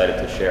excited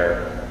to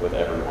share with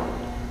everyone.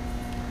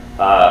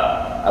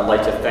 I'd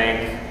like to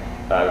thank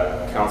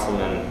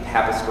Councilman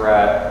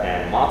Papastrap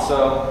and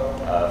Mazza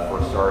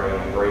for starting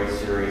a great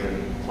series of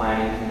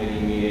planning committee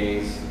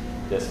meetings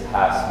this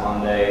past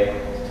Monday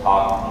to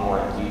talk more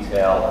in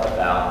detail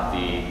about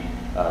the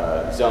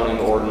zoning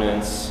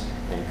ordinance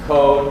and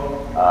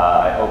code.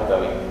 I hope that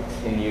we can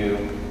continue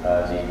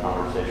the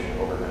conversation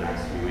over the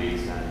next few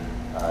weeks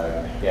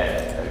and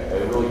get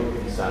a really good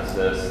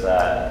consensus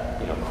that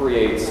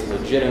creates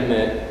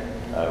legitimate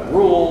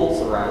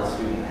rules around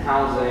student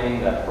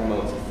housing, that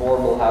promotes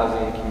affordable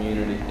housing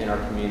in our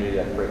community,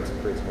 that creates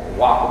a more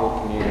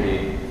walkable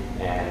community,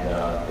 and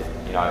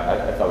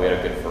I thought we had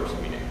a good first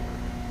meeting.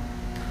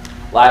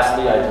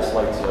 Lastly, I'd just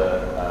like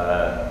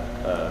to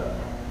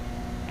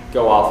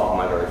go off of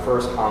my very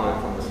first comment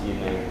from this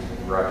evening to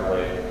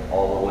congratulate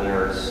all the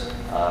winners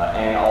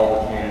and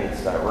all the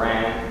candidates that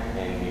ran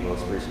in the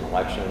most recent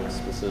elections,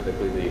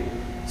 specifically the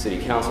city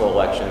council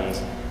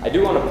elections. I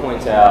do want to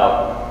point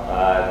out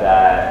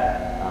that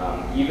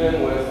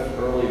even with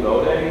early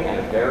voting and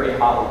a very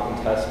hotly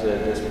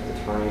contested district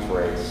attorney's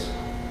race,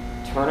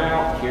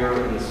 turnout here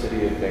in the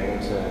city of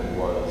Binghamton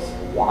was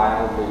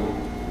wildly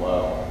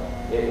low.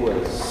 It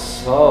was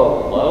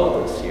so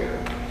low this year.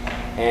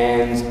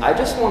 And I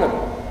just want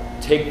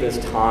to take this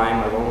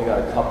time, I've only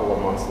got a couple of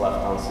months left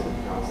on city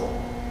council,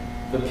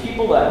 The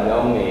people that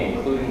know me,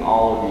 including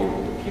all of you,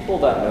 the people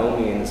that know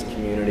me in this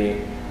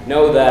community,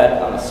 know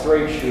that I'm a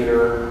straight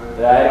shooter,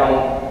 that I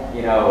don't,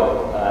 you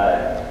know,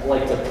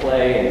 like to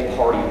play in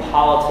party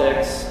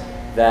politics,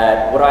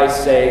 that what I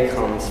say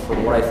comes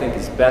from what I think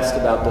is best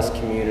about this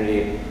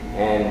community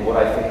and what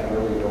I think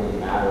really, really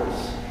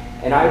matters.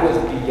 And I was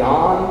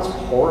beyond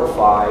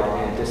horrified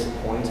and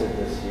disappointed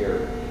this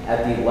year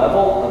at the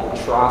level of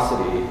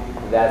atrocity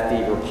that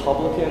the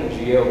Republican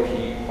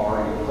GOP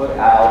party put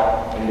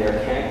out in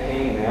their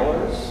campaign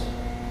mailers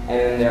and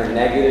in their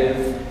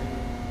negative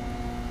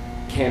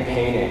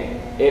campaigning.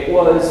 It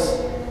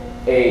was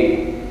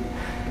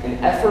an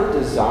effort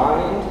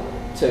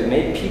designed to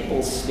make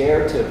people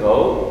scared to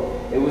vote.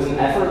 It was an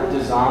effort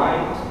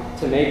designed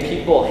to make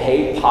people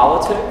hate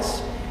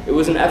politics. It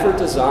was an effort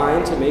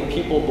designed to make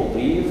people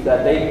believe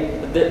that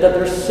that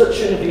there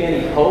shouldn't be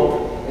any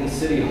hope in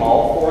City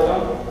Hall for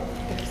them.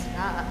 There's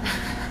not.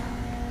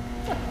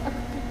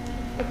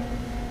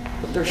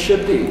 But there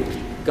should be.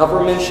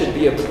 Government should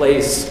be a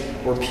place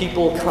where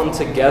people come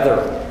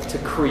together to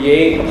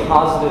create a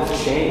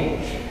positive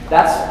change.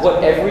 That's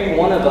what every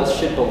one of us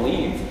should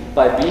believe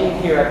by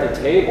being here at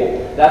the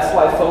table. That's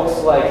why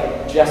folks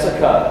like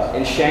Jessica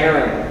and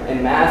Sharon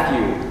and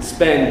Matthew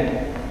spend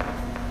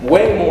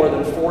way more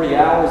than 40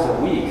 hours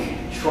a week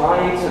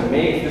trying to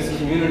make this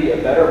community a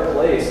better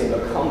place and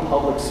become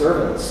public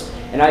servants.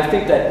 And I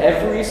think that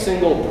every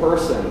single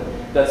person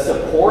that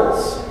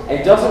supports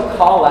and doesn't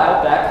call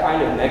out that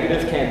kind of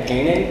negative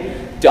campaigning,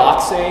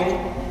 doxing,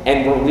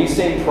 and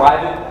releasing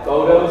private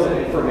photos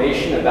and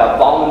information about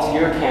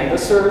volunteer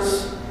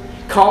canvassers,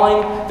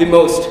 calling the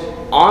most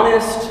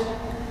honest,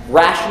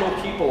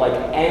 rational people like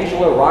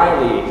Angela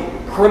Riley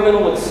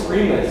criminal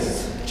extremists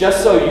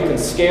just so you can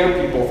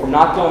scare people from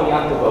not going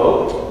out to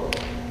vote.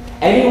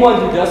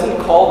 Anyone who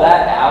doesn't call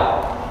that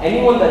out,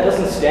 anyone that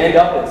doesn't stand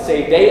up and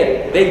say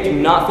they do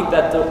not think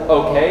that's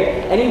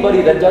okay,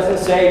 anybody that doesn't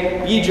say,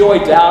 Bijoy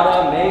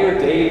Dowda, Mayor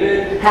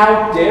David,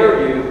 how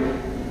dare you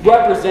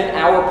represent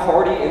our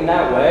party in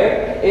that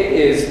way, it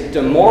is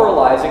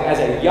demoralizing as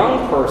a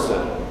young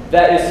person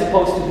that is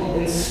supposed to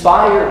be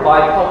inspired by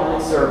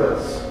public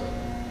service.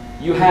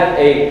 You have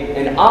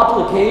an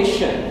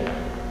obligation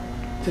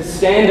to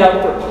stand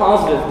up for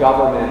positive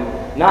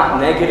government, not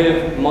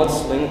negative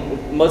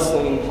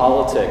mudslinging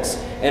politics.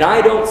 And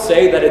I don't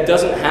say that it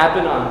doesn't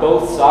happen on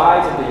both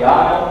sides of the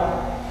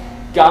aisle.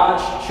 God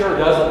sure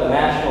does at the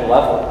national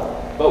level.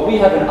 But we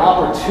have an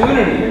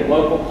opportunity in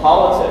local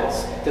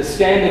politics to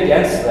stand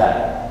against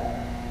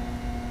that.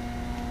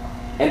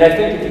 And I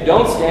think if you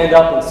don't stand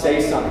up and say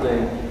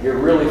something, you're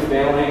really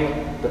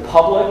failing the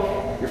public,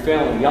 you're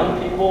failing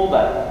young people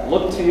that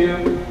look to you,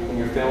 and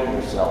you're failing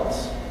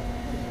yourselves.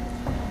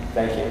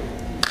 Thank you.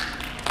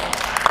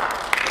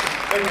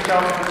 Thank you,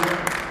 Councilman.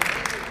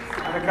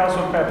 And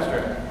Councilman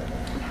Papster.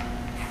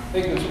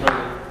 Thank you, Mr.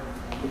 President.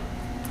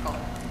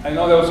 I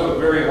know that was a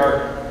very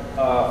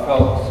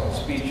heartfelt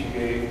speech you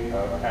gave,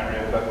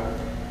 Conrad, but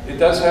it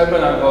does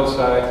happen on both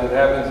sides. It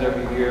happens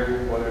every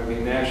year, whether it be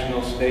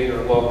national, state,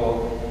 or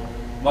local.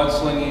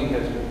 Mudslinging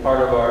has been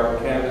part of our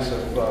canvas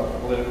of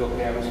political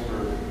canvas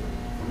for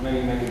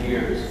many, many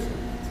years.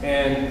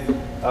 And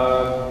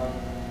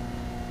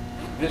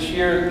this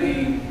year,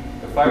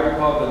 if I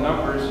recall the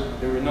numbers,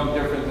 they were no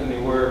different than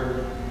they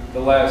were the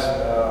last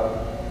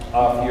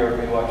off year of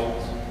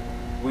elections.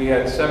 We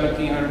had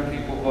 1,700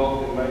 people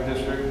vote in my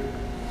district,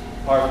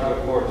 par for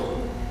the course.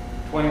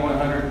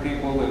 2,100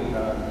 people in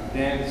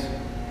Dan's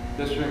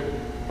district,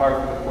 par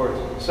for the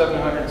course.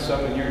 700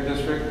 some in your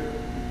district,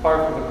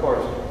 par for the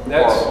course.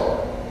 That's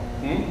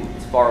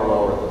It's far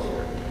lower this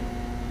year.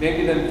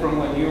 maybe than from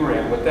when you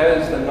ran, but that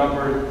is the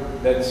number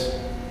that's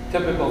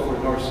typical for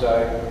North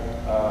Side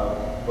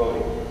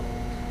voting.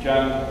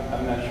 John,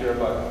 I'm not sure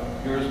about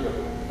yours, but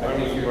I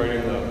think you're right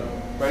in the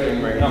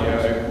same range.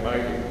 numbers.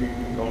 Yeah, you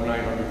can go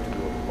 900 to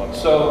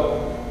 1,000.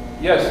 So,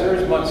 yes,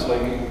 there's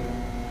mudslinging,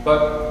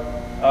 but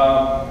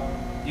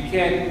you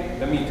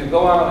can't, I mean, to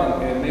go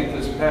out and make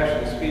this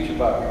passionate speech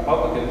about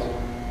Republicans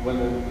when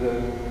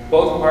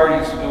both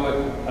parties do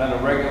it on a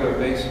regular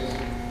basis.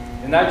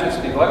 And not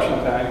just the election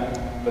time,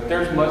 but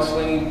there's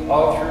mudslinging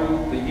all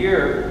through the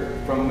year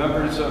from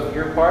members of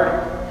your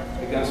party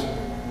against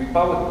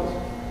Republicans.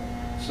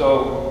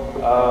 So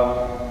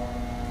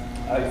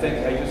I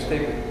think I just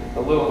take a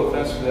little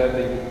offense to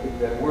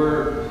that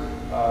we're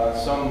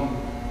some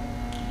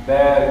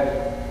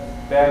bad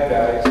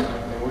guys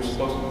and we're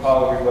supposed to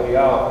call everybody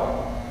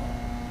out.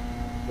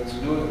 Let's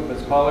do it.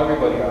 Let's call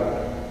everybody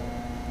out.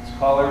 Let's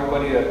call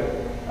everybody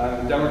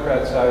on the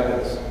Democrat side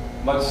that's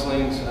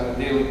mudslings on a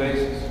daily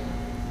basis.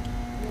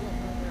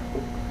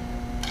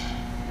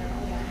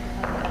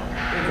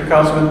 Thank you,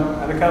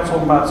 Councilman. And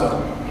Councilman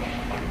Matzo.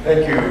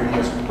 Thank you,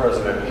 Mr.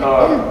 President.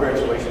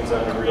 Congratulations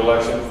on the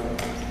re-election.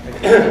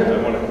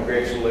 I want to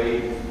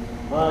congratulate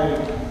my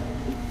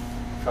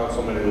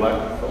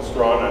councilman-elect, Phil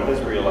Strawn, on his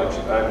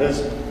re-election, on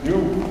his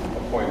new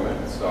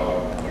appointment.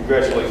 So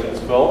congratulations,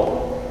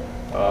 Phil.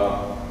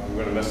 We're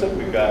going to miss it.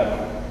 We've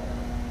got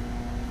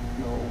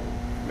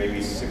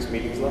maybe 6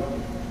 meetings left.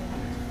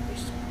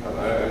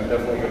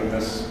 definitely going to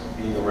miss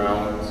being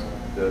around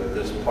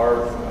this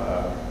park.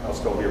 I'll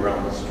still be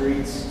around the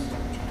streets,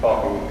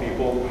 talking with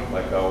people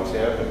like I always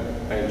have,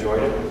 and I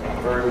enjoyed it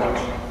very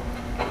much.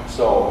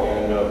 So,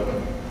 and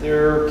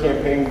their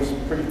campaign was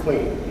pretty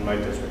clean in my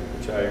district,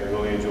 which I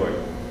really enjoyed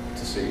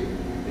to see.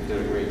 They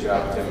did a great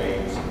job, Tim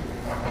Ames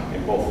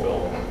in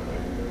Bullfield.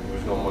 There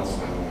was no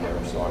mudslinging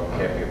there, so I'm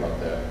happy about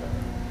that.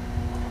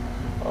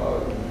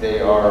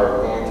 They are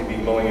going to be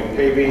mowing and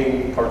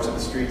paving parts of the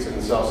streets in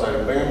the south side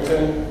of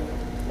Binghamton.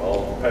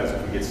 Well, it depends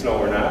if we get snow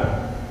or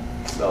not.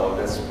 So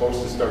that's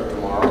supposed to start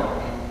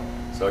tomorrow.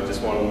 So I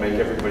just want to make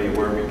everybody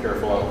aware, be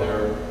careful out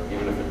there,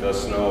 even if it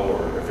does snow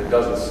or if it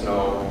doesn't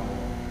snow,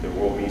 there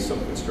will be some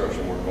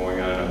construction work going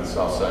on the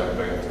south side of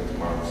Binghamton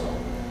tomorrow. So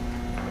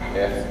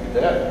after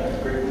that, have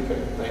a great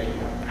weekend. Thank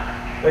you.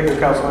 Thank you,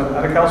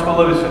 Councilman. Councilman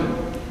Livingston.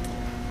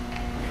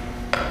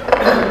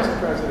 Mr.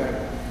 President,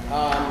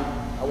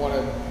 I want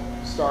to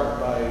start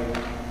by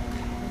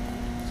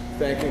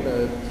thanking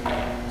the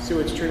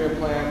sewage treatment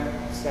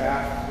plant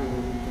staff who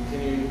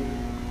continue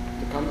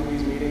to come to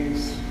these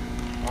meetings.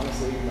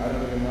 Honestly, I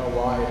don't even know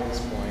why at this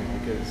point,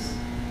 because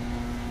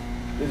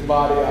this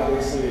body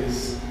obviously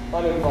is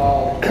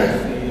uninvolved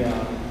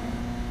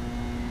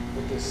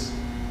with this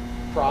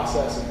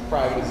process of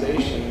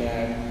privatization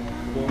that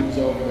looms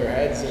over their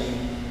heads.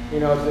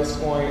 And at this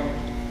point,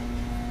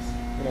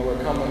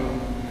 we're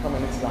coming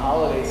into the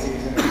holiday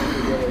season, and it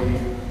would really,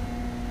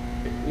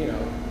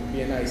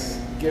 be a nice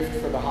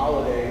gift for the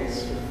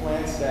holidays for the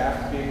plant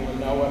staff to be able to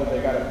know whether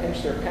they got to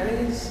pinch their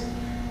pennies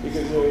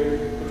because they're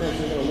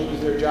potentially going to lose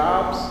their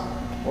jobs,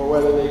 or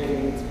whether they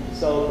can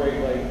celebrate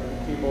like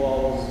people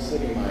all over the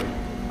city might.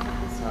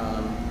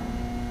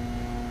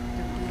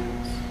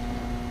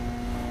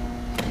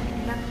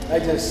 I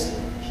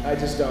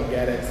just don't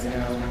get it.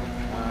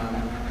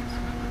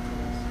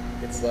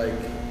 It's like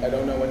I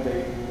don't know what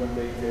they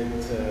did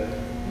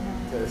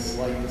to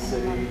slight the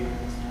city,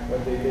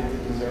 what they did to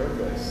deserve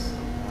this.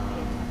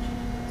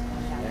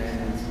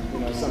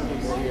 And some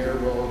people here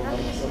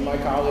some of my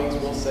colleagues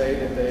will say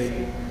that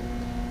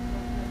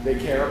they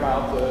care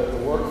about the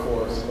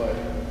workforce, but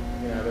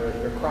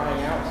they're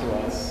crying out to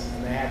us,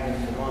 and they have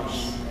been for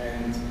months.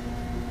 And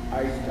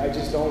I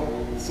just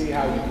don't see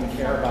how you can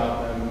care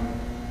about them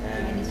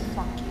and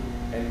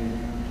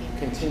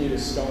continue to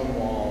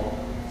stonewall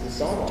them.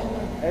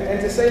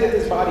 And to say that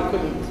this body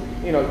couldn't,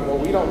 well,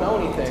 we don't know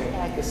anything.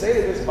 To say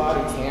that this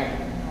body can't,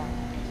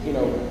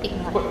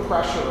 put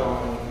pressure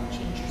on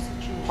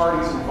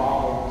parties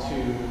involved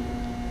to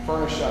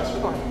furnish us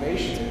with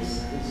information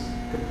is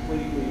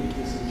completely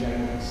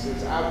disingenuous.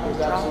 There's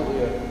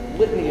absolutely a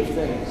litany of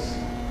things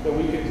that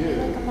we could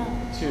do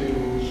to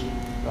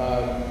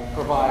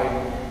provide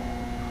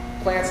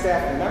plant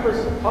staff and members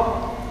of the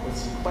public with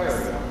some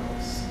clarity on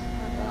this.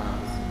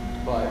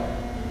 But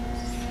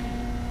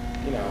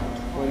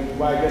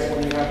I guess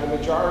when you have the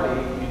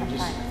majority,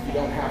 you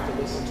don't have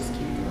to listen to the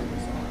people.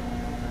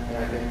 And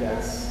I think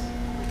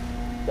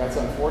that's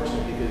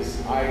unfortunate,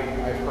 because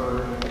I've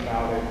heard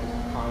about it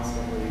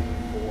constantly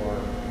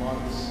for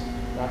months,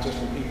 not just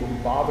from people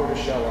who bother to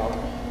show up,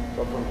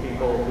 but from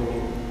people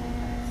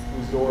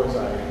whose doors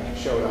I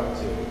showed up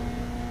to.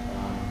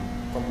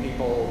 From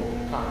people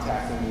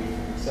contacting me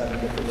from 7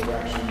 different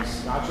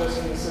directions, not just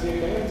in the city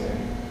of Binghamton.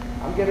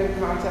 I'm getting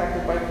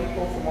contacted by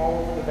people from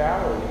all over the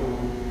valley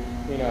who,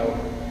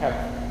 have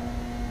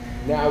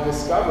now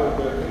discovered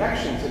their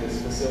connection to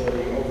this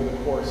facility over the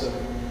course of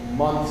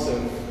months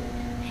of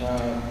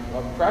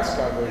press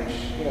coverage.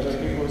 There are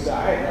people who say,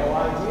 I had no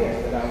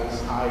idea that I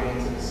was tied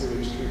into the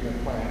sewage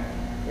treatment plant.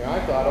 I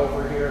thought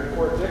over here in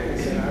Port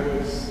Dickinson I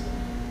was,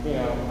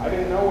 I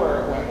didn't know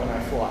where it went when I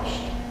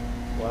flushed.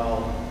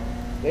 Well,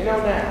 they know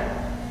now.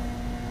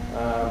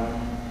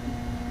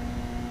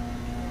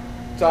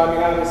 So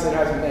obviously it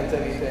hasn't meant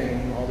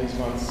anything all these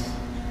months,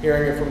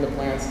 hearing it from the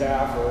plant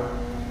staff or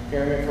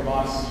hearing it from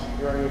us,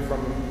 hearing it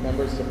from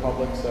members of the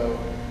public. So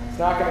it's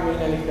not going to mean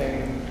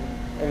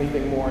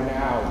anything more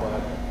now,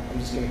 but I'm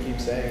just going to keep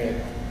saying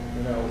it.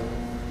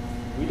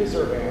 We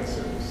deserve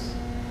answers.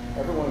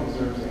 Everyone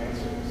deserves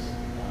answers.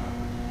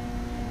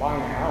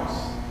 Buying a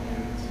house,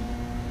 and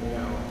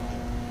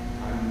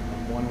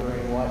I'm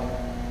wondering what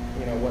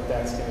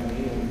that's going to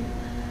mean.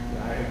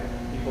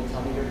 People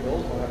tell me their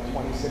bills went up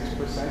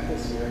 26%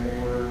 this year, and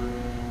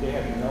they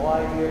had no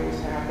idea it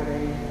was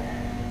happening.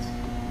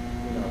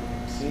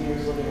 And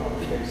seniors living on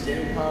a fixed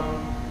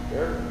income,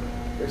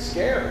 they're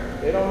scared.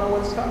 They don't know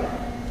what's coming,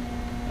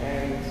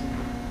 and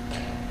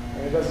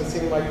it doesn't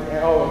seem like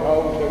there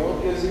will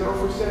be a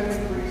 0%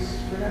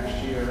 increase for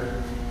next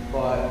year,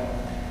 but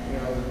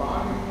the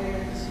bond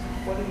payment is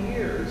 20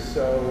 years,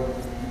 so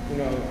you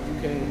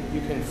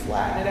can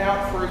flatten it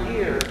out for a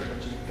year,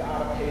 but you've got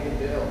to pay the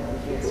bill. You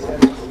can't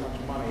spend so much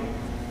money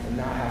and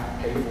not have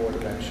to pay for it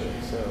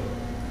eventually. So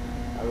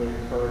I would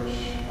encourage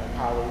my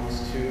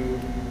colleagues to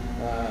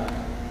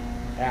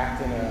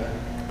act in a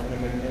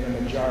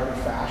majority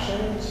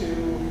fashion to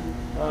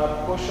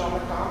push on the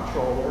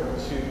comptroller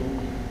to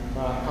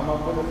come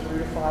up with a 3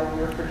 to 5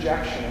 year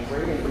projection of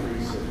rate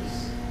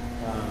increases,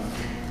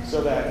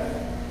 so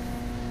that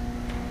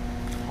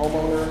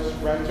homeowners,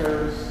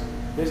 renters,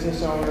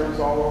 business owners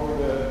all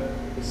over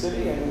the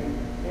city, and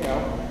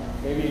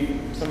maybe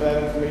some of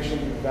that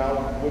information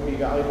would be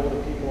valuable to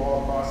people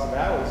all across the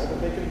valley so that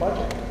they can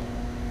budget.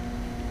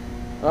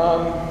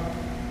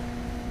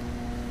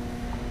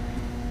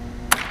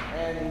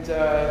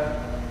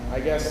 I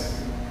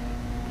guess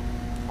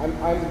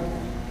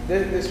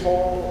this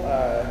whole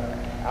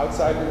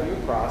outside review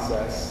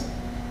process,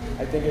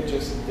 I think it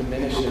just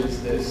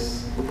diminishes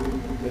this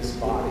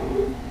body.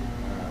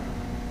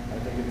 I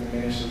think it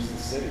diminishes the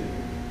city.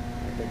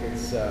 I think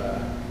it's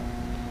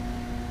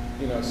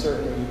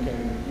certainly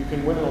you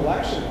can win an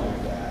election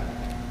like that,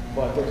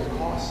 but there's a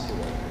cost to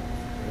it.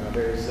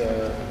 There's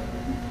you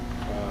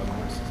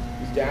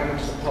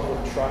damage the public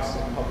trust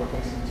in public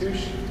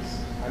institutions.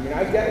 I mean,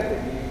 I get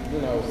it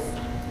that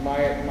my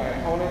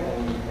opponent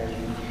and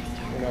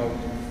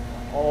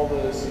all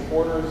the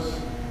supporters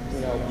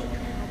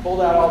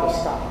pulled out all the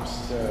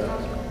stops to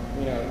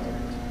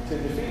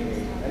defeat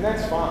me, and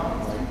that's fine.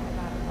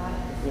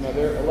 Like,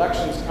 their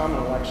elections come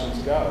and elections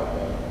go,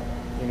 but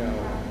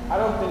I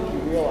don't think you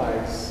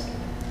realize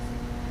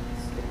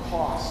the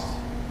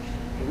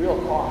real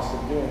cost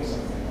of doing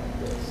something like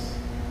this.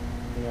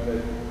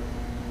 That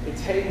it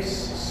takes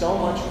so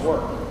much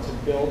work to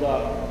build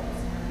up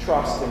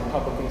trust in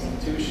public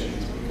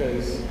institutions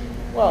because,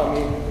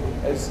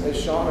 as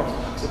Shauna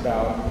talks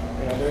about,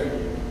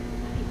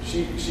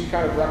 she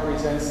kind of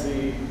represents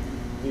the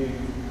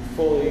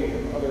fully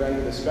other end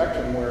of the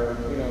spectrum where,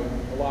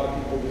 a lot of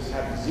people just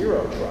have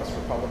zero trust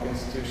for public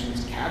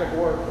institutions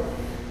categorically.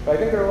 But I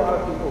think there are a lot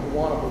of people who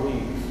want to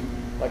believe,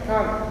 like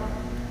Conrad,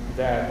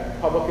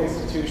 that public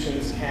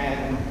institutions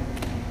can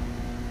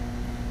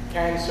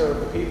serve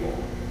the people.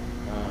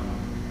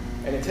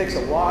 And it takes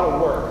a lot of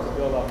work to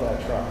build up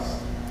that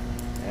trust.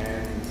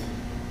 And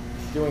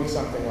doing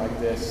something like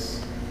this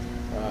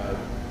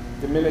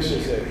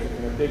diminishes it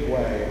in a big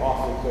way,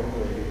 awfully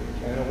quickly,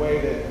 and in a way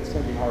that it's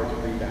going to be hard to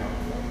rebound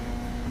from.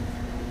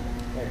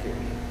 Thank you.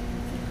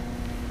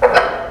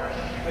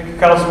 Thank you,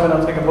 Councilman.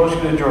 I'll take a motion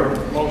to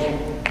adjourn.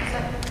 Motion.